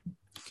me.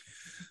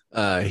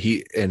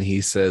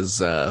 He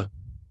says,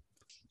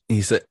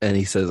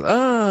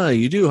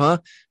 you do, huh?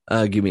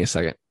 Give me a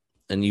second.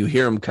 And you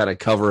hear him kind of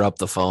cover up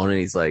the phone, and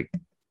he's like,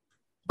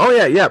 oh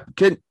yeah.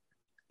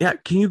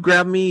 Can you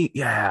grab me?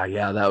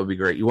 Yeah, that would be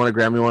great. You want to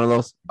grab me one of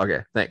those? Okay,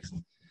 thanks.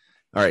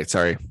 All right,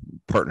 sorry.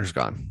 Partner's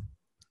gone.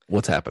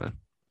 What's happening?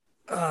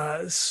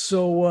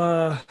 So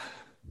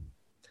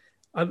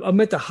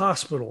I'm at the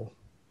hospital.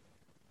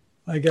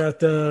 I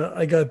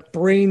got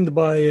brained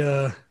by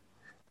a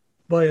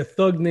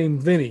thug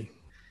named Vinny.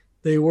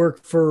 They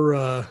work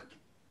for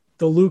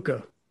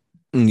DeLuca.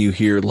 And you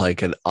hear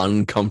like an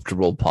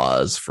uncomfortable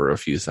pause for a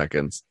few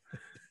seconds.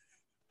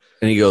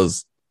 And he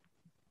goes,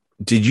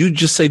 did you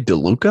just say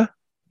DeLuca?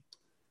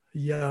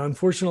 Yeah,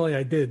 unfortunately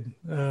I did.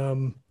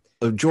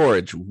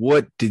 George,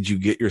 what did you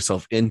get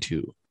yourself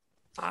into?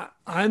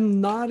 I'm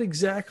not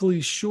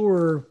exactly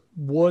sure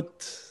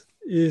what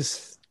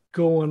is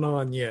going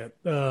on yet.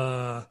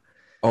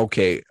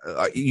 Okay,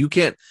 you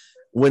can't.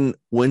 When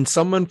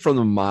someone from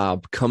the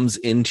mob comes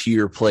into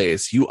your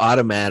place, you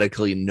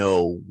automatically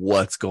know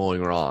what's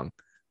going wrong.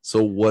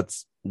 So what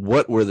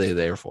were they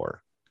there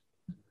for?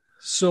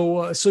 So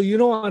I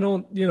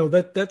don't,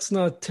 that's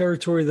not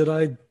territory that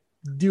I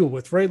deal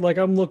with, right? Like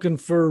I'm looking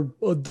for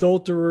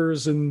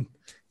adulterers and,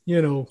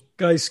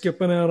 guys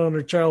skipping out on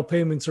their child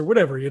payments or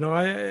whatever,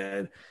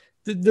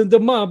 the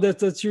mob,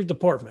 that's your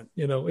department,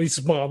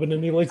 he's mob. And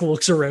then he like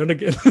looks around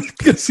again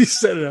because he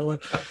said it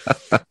out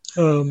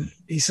loud.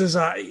 He says,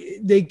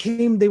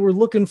 they were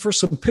looking for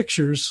some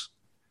pictures,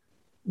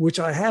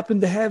 which I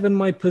happen to have in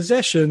my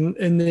possession.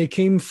 And they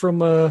came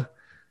from a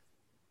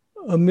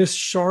Miss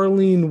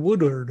Charlene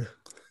Woodard.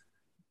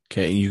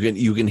 Okay,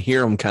 you can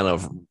hear him kind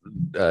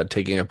of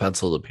taking a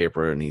pencil to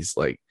paper, and he's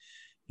like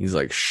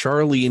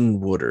Charlene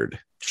Woodard.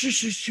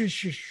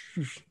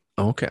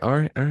 Okay,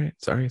 all right.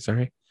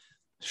 Sorry.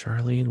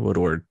 Charlene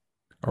Woodward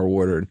or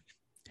Woodard.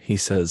 He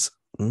says,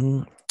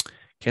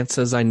 Kent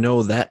says I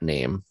know that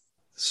name.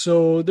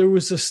 So there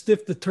was a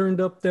stiff that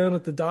turned up down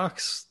at the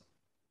docks.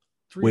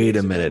 Wait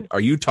a minute. Are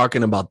you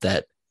talking about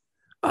that?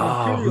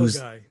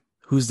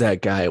 Who's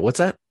that guy? What's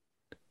that?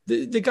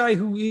 The guy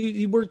who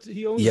he worked.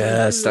 He owns.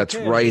 Yes, that's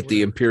right.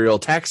 The Imperial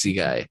Taxi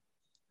guy.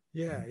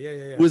 Yeah.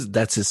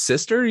 That's his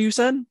sister? You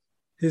said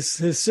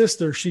his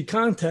sister. She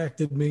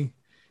contacted me.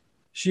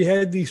 She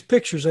had these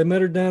pictures. I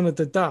met her down at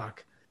the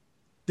dock.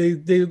 They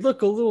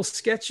look a little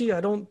sketchy. I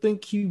don't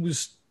think he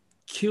was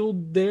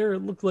killed there.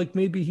 It looked like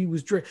maybe he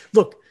was.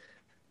 Look,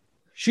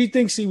 she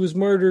thinks he was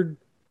murdered.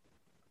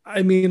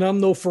 I mean, I'm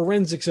no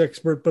forensics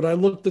expert, but I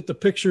looked at the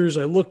pictures.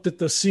 I looked at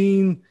the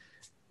scene.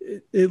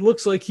 It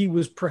looks like he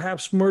was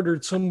perhaps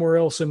murdered somewhere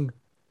else and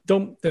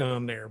dumped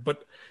down there.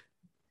 But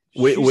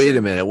wait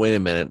a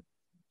minute.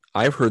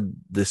 I've heard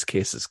this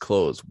case is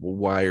closed. Well,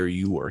 why are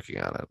you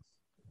working on it?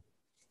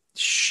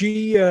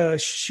 she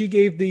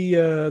gave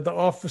the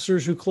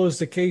officers who closed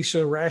the case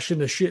a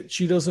ration of shit.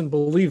 She doesn't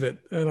believe it,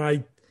 and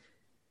I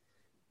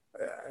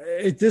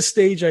at this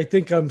stage I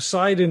think I'm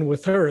siding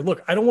with her.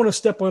 Look, I don't want to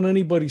step on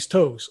anybody's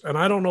toes, and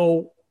I don't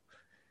know.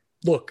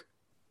 Look,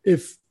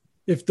 if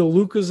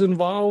DeLuca's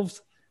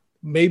involved,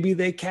 maybe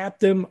they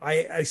capped him.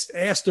 I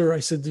asked her. I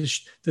said,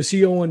 does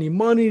he owe any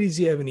money? Does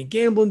he have any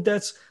gambling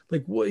debts?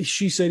 Like what?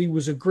 She said he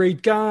was a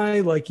great guy.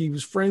 Like he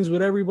was friends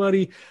with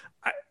everybody.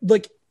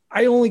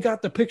 I only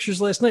got the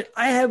pictures last night.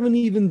 I haven't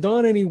even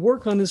done any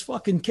work on this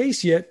fucking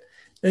case yet.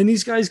 And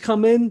these guys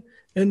come in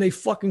and they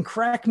fucking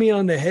crack me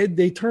on the head.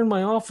 They turn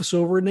my office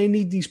over and they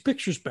need these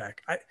pictures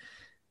back.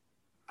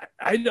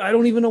 I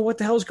don't even know what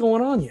the hell's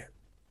going on yet.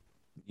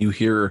 You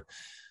hear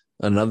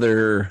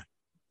another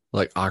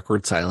like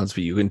awkward silence,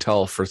 but you can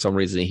tell for some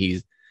reason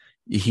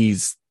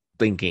he's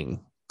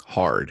thinking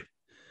hard.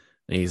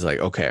 And he's like,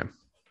 okay,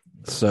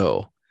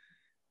 so,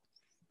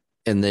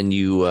 and then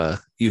you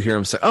hear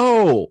him say,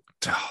 oh,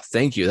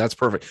 thank you. That's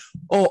perfect.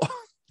 Oh,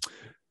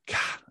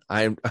 God,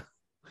 I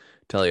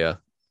tell you,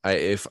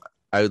 if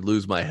I would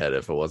lose my head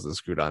if it wasn't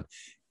screwed on.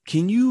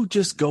 Can you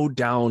just go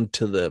down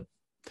to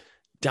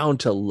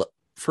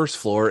first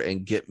floor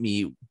and get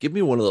me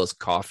one of those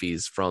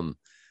coffees from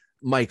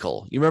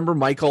Michael? You remember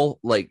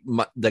Michael, like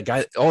the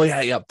guy? Oh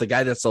yeah, the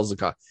guy that sells the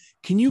coffee.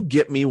 Can you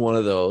get me one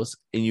of those?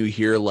 And you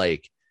hear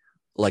like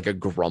a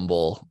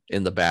grumble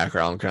in the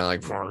background, kind of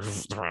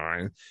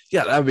like,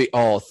 yeah, that'd be.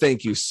 Oh,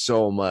 thank you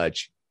so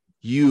much.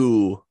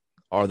 You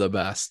are the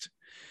best.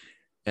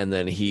 And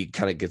then he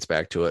kind of gets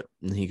back to it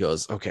and he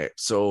goes, okay,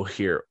 so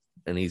here,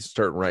 and he's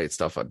starting to write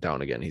stuff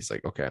down again. He's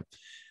like, okay,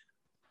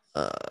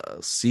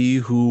 see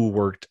who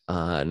worked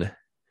on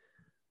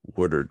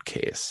Woodard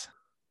case.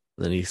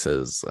 And then he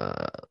says,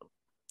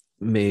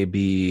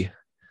 maybe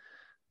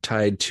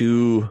tied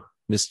to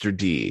Mr.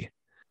 D.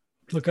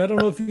 Look, I don't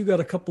know if you got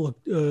a couple of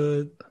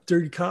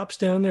dirty cops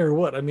down there or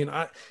what. I mean,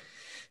 I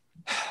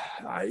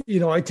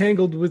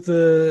tangled with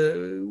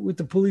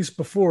the police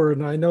before,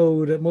 and I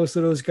know that most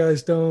of those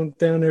guys down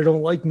there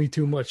don't like me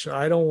too much.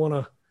 I don't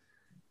want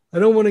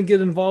to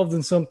get involved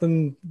in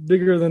something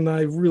bigger than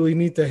I really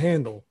need to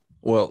handle.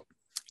 Well,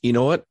 you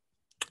know what?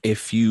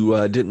 If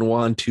you didn't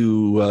want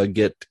to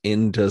get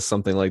into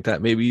something like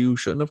that, maybe you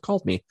shouldn't have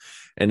called me.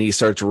 And he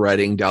starts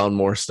writing down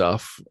more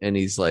stuff, and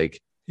he's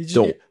like,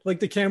 don't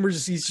like the camera.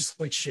 He's just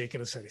like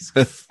shaking his head.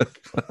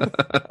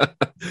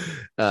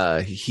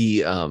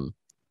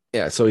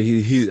 Yeah, so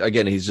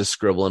he's just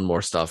scribbling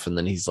more stuff, and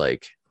then he's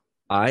like,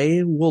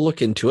 I will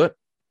look into it.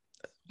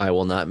 I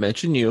will not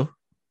mention you,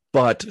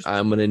 but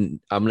I'm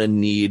gonna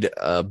need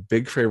a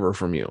big favor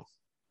from you.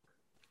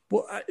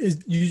 Well,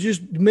 you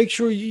just make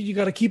sure you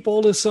got to keep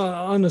all this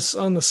on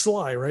the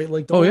sly, right?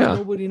 Like, don't let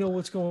nobody know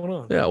what's going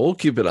on. Yeah, we'll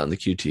keep it on the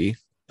QT.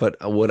 But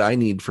what I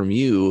need from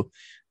you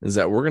is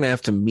that we're gonna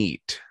have to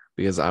meet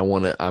because I'm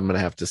gonna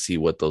have to see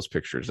what those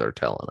pictures are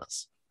telling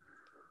us.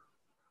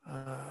 All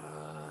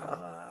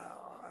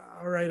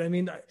right. I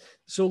mean,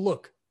 so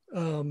look,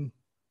 it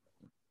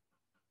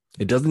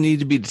doesn't need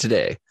to be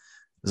today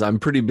because I'm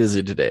pretty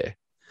busy today.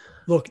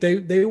 Look,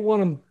 they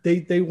want them.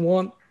 They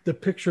want the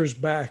pictures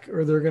back,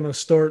 or they're gonna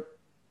start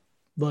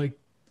like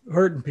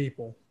hurting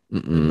people.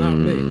 Not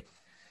me.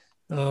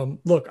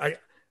 Look, I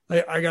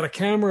got a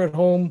camera at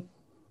home.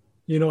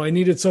 You know, I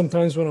need it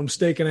sometimes when I'm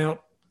staking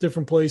out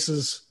different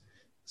places,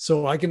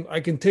 so I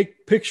can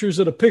take pictures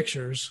of the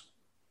pictures.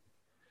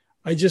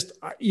 I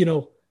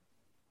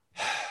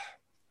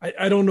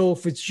don't know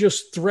if it's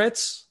just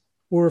threats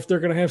or if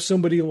they're going to have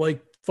somebody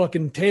like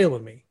fucking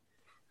tailing me.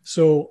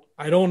 So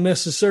I don't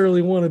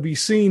necessarily want to be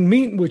seen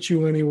meeting with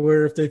you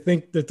anywhere if they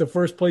think that the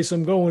first place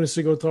I'm going is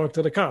to go talk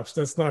to the cops.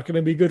 That's not going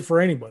to be good for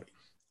anybody.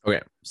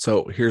 Okay.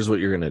 So here's what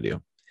you're going to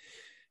do.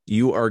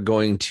 You are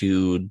going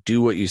to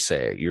do what you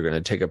say. You're going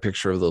to take a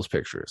picture of those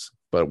pictures.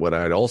 But what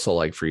I'd also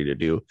like for you to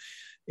do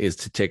is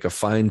to take a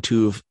fine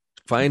tooth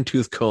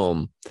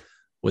comb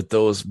with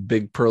those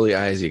big pearly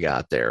eyes you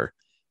got there.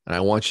 And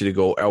I want you to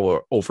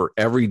go over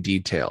every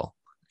detail.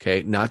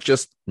 Okay. Not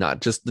just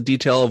the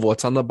detail of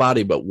what's on the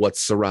body, but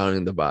what's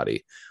surrounding the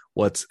body,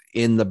 what's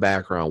in the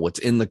background, what's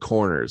in the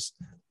corners.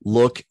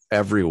 Look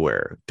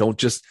everywhere. Don't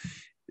just,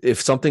 if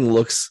something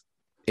looks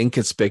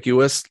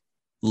inconspicuous,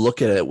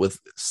 look at it with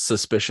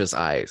suspicious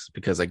eyes,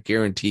 because I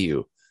guarantee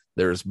you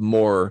there's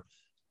more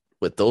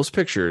with those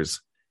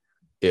pictures.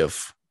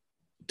 If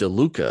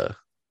DeLuca,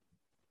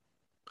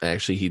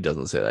 actually, he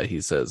doesn't say that.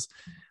 He says,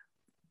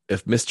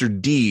 if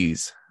Mr.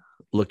 D's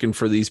looking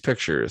for these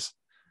pictures,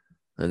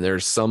 and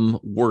there's some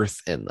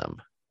worth in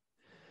them,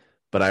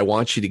 but I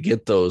want you to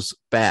get those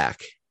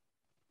back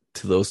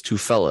to those two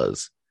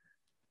fellas,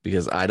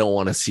 because I don't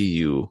want to see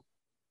you,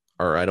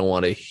 or I don't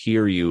want to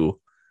hear you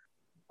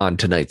on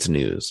tonight's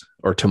news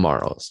or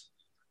tomorrow's.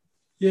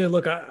 Yeah,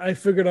 look, I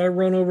figured I'd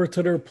run over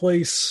to their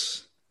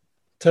place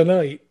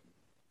tonight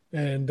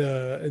and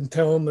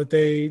tell them that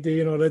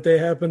they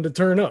happen to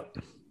turn up,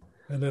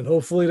 and then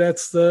hopefully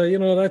that's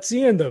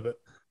the end of it.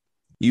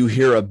 You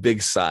hear a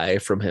big sigh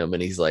from him,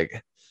 and he's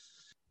like,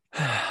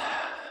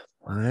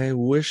 I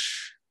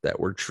wish that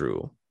were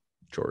true.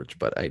 George,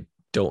 but I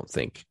don't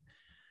think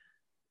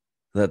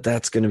that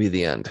that's going to be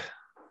the end.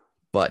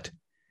 But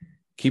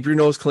keep your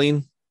nose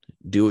clean,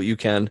 do what you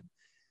can,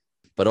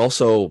 but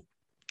also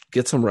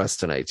get some rest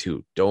tonight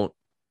too. Don't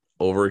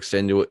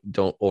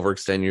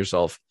overextend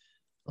yourself.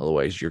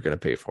 Otherwise, you're going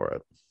to pay for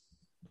it.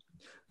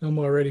 I'm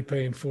already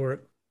paying for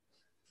it.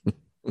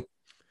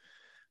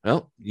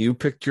 Well, you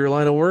picked your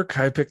line of work.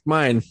 I picked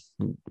mine.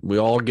 We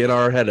all get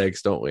our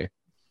headaches, don't we?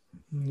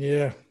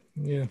 Yeah,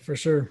 for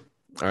sure.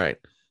 All right.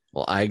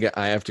 Well, I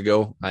have to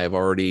go. I have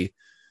already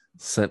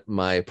sent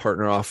my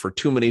partner off for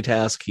too many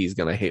tasks. He's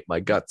going to hate my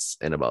guts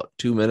in about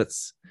 2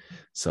 minutes.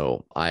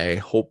 So I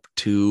hope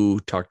to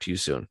talk to you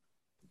soon.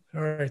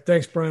 All right.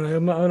 Thanks,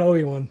 Brian. I owe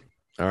you one.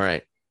 All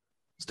right.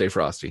 Stay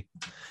frosty.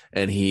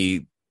 And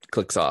he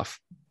clicks off.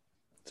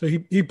 So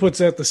he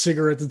puts out the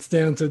cigarette that's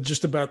down to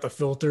just about the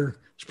filter.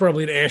 There's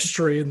probably an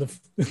ashtray in the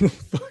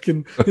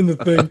thing.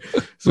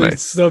 So nice. He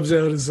stubs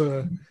out his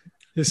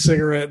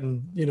cigarette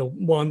and,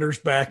 wanders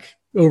back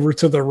over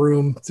to the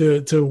room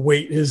to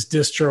wait his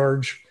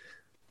discharge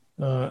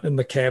in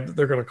the cab that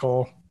they're going to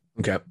call.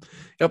 Okay.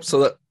 Yep.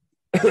 So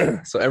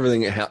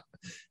everything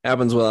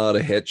happens without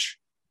a hitch.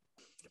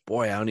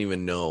 Boy, I don't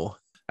even know.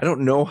 I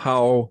don't know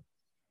how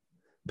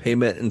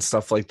payment and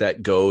stuff like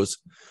that goes.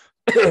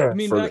 I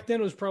mean, back then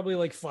it was probably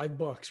like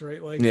 $5,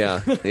 right? Like,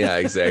 yeah,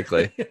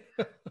 exactly.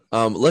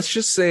 Let's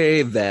just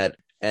say that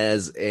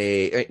as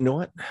you know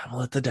what? I'll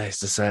let the dice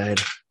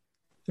decide.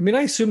 I mean,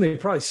 I assume they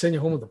probably send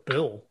you home with a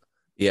bill.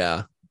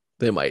 Yeah,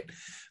 they might.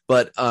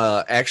 But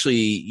actually,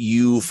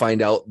 you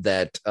find out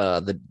that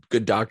the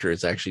good doctor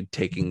is actually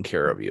taking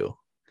care of you.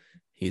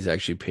 He's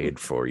actually paid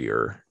for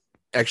your.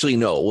 Actually,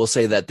 no. We'll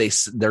say that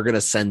they're going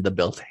to send the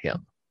bill to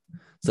him.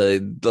 So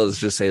let's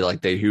just say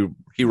like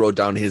he wrote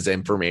down his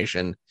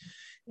information,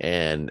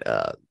 and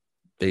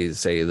they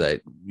say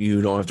that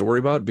you don't have to worry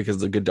about it because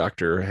the good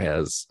doctor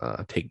has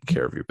taken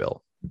care of your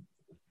bill.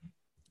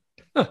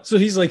 Huh, so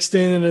he's like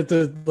standing at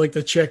the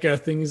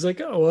checkout thing. He's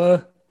like,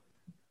 "Oh,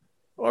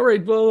 all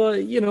right, well,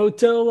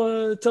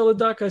 tell the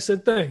doc I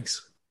said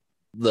thanks."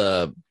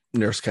 The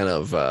nurse kind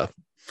of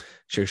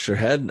shakes her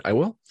head. I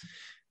will.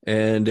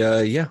 And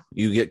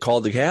you get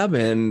called the cab,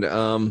 and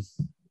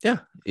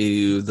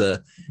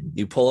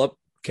you pull up.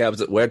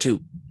 Cabs at where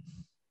to?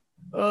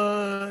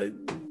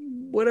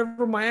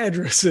 Whatever my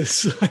address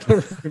is. I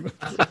don't remember.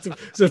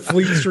 Is it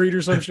Fleet Street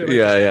or some shit?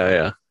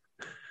 Yeah.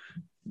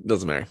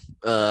 Doesn't matter.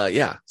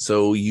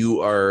 So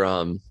you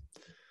are.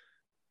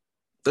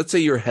 Let's say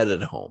you're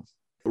headed home.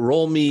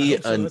 Roll me.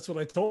 That's what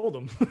I told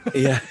him.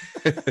 Yeah.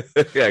 Yeah,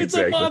 it's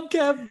exactly. A mob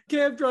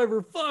cab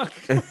driver. Fuck.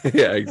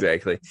 Yeah,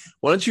 exactly.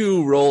 Why don't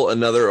you roll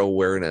another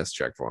awareness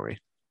check for me?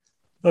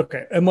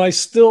 Okay. Am I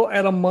still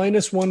at a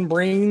 -1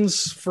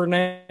 brains for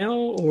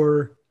now,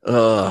 or?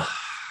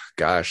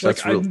 Gosh,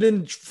 like I've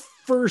been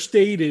first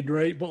aided,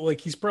 right? But like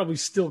he's probably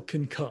still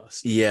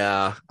concussed.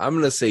 Yeah, I'm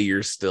gonna say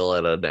you're still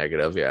at a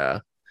negative.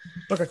 Yeah.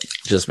 Okay.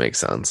 Just makes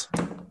sense.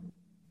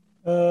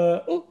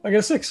 I got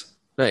a 6.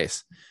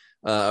 Nice.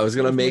 I was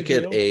gonna make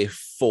it a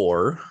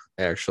 4.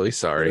 Actually,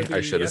 sorry,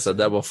 I should have said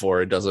that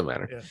before. It doesn't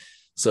matter. Yeah.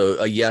 So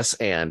a yes,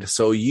 and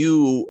so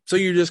you're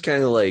just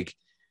kind of like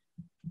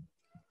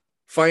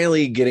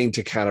finally getting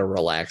to kind of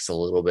relax a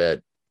little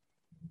bit,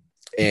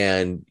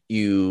 and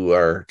you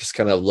are just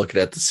kind of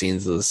looking at the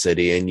scenes of the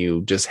city, and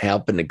you just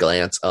happen to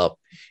glance up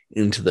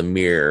into the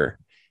mirror,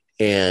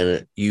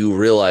 and you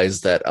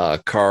realize that a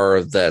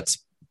car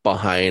that's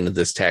behind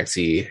this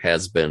taxi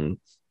has been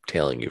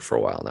tailing you for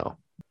a while now.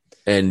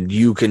 And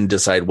you can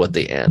decide what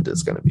the end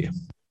is going to be.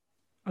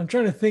 I'm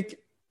trying to think,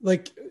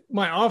 like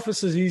my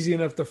office is easy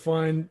enough to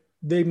find.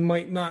 They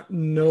might not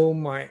know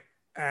my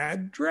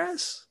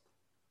address.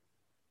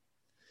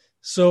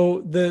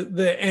 So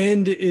the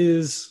end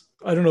is,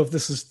 I don't know if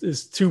this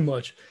is too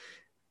much.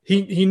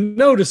 He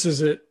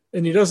notices it,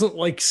 and he doesn't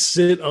like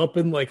sit up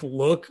and like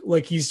look.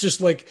 Like he's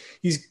just like,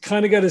 he's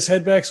kind of got his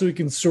head back so he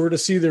can sort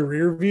of see the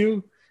rear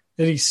view,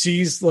 and he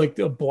sees like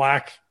a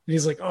black. And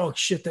he's like, "Oh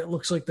shit, that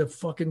looks like the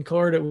fucking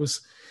car that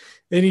was."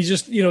 And he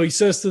just, he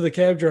says to the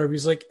cab driver,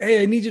 he's like,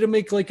 "Hey, I need you to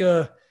make like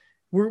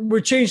we're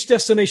changed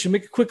destination.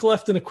 Make a quick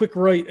left and a quick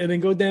right, and then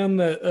go down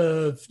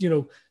the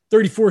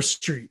 34th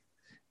Street."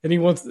 And he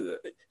wants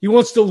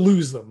to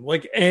lose them.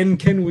 Like, and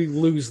can we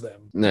lose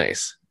them?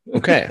 Nice.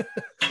 Okay.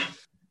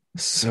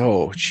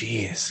 So,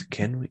 geez,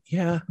 can we?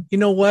 Yeah. You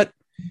know what?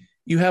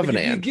 You have an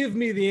end. You give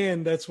me the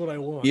end. That's what I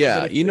want.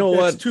 Yeah. You know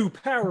what? It's too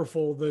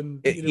powerful.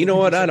 Then you know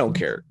what? I don't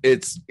care.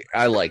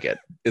 I like it.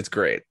 It's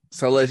great.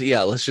 So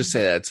let's just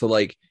say that. So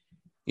like,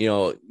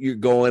 you're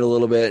going a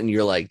little bit, and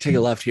you're like, take a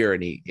left here,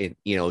 and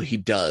he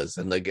does,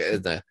 and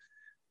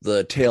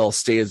the tail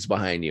stays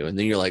behind you, and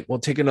then you're like, well,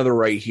 take another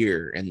right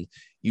here, and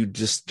you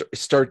just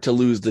start to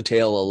lose the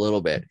tail a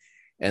little bit,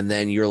 and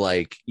then you're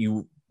like,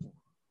 you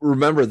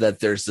remember that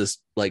there's this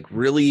like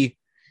really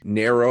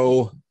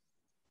narrow,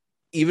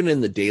 even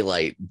in the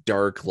daylight,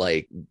 dark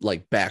like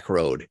back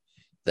road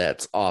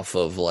that's off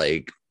of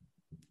like,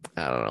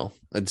 I don't know,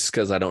 just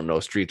because I don't know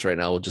streets right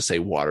now, we'll just say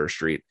Water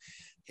Street.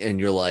 And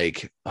you're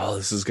like, oh,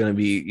 this is going to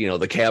be,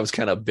 the cab's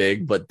kind of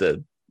big, but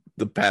the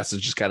the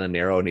passage is kind of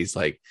narrow, and he's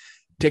like,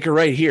 take it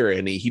right here.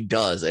 And he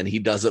does, and he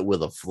does it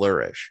with a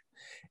flourish.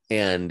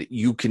 And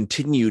you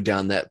continue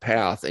down that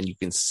path, and you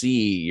can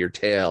see your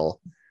tail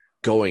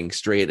going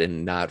straight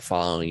and not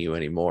following you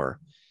anymore.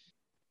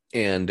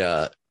 And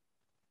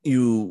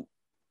you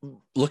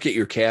look at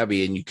your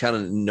cabbie, and you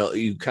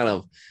kind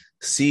of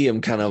see him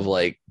kind of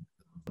like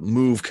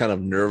move kind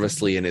of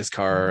nervously in his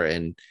car,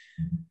 and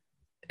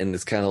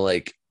it's kind of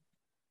like,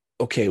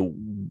 okay,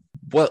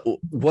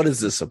 what is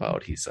this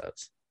about? He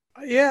says.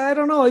 Yeah, I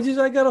don't know.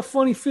 I got a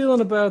funny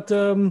feeling about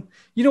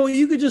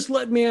you could just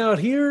let me out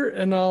here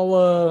and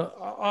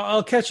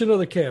I'll catch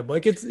another cab.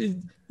 Like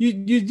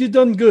you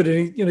done good.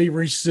 And he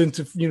reaches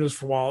into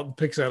his wallet and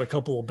picks out a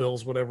couple of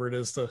bills, whatever it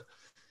is, to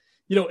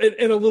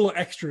and a little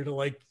extra to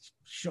like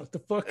shut the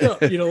fuck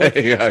up. Like,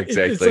 yeah,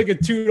 exactly. It's like a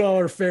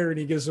 $2 fare, and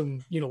he gives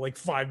him like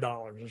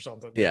 $5 or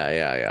something.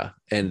 Yeah.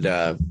 And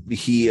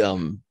he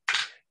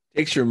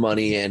takes your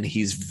money, and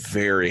he's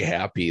very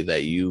happy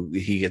that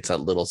he gets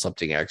that little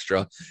something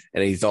extra.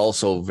 And he's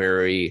also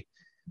very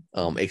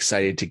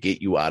excited to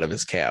get you out of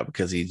his cab,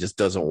 because he just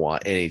doesn't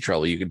want any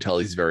trouble. You can tell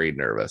he's very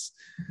nervous.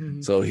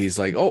 Mm-hmm. So he's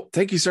like, oh,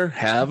 thank you, sir.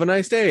 Have a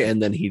nice day.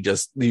 And then he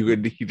just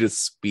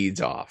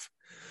speeds off.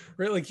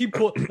 Right. Like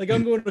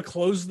I'm going to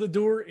close the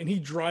door, and he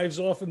drives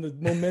off, and the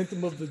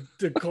momentum of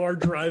the car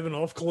driving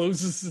off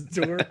closes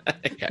the door.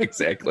 Yeah,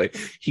 exactly.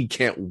 He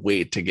can't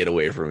wait to get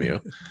away from you.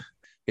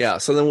 Yeah,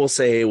 so then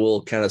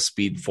we'll kind of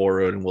speed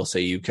forward, and we'll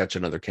say you catch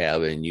another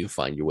cab and you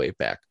find your way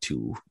back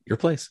to your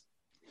place.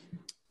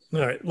 All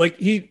right. Like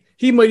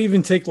he might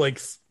even take like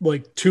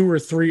 2 or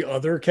 3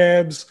 other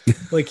cabs.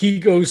 Like he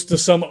goes to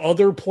some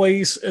other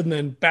place and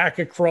then back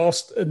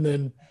across, and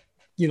then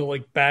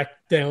like back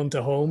down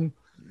to home.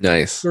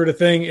 Nice. Sort of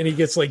thing. And he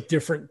gets like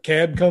different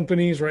cab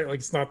companies, right? Like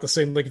it's not the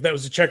same. Like if that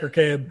was a Checker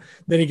cab,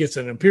 then he gets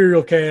an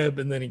Imperial cab,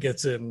 and then he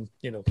gets in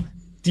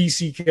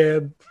DC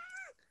cab.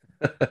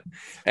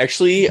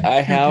 Actually,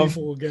 I have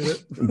get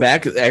it.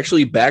 back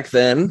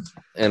then,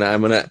 and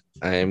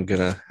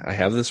I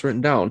have this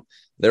written down.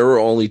 There were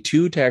only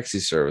 2 taxi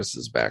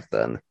services back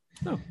then.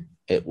 Oh.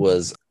 It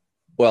was,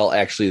 well,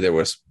 actually there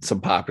was some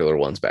popular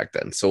ones back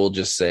then. So we'll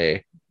just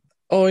say,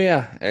 oh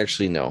yeah,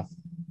 actually no.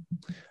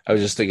 I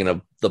was just thinking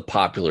of the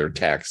popular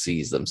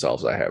taxis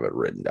themselves. I have it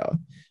written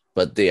down,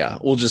 but yeah,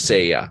 we'll just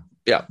say yeah.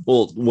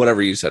 Well,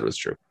 whatever you said was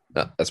true.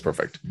 That's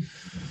perfect.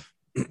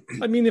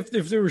 I mean, if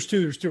there was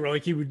 2, there's 2.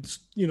 Like he would,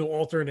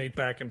 alternate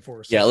back and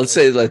forth. Yeah, let's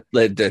say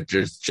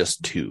there's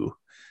just 2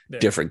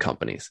 different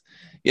companies.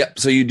 Yep.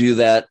 So you do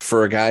that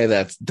for a guy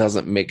that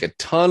doesn't make a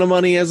ton of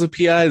money as a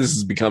PI. This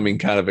is becoming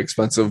kind of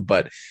expensive,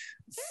 but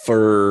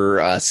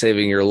for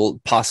saving your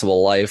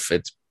possible life,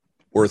 it's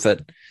worth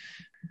it.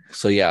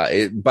 So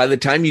yeah, by the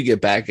time you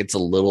get back, it's a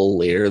little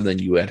later than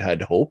you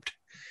had hoped.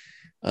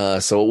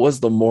 So it was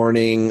the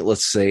morning.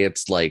 Let's say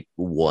it's like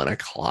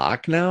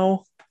 1:00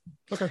 now.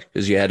 Okay.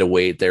 Because you had to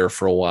wait there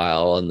for a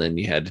while, and then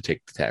you had to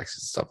take the taxi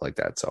and stuff like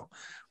that. So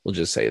we'll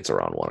just say it's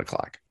around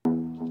 1:00.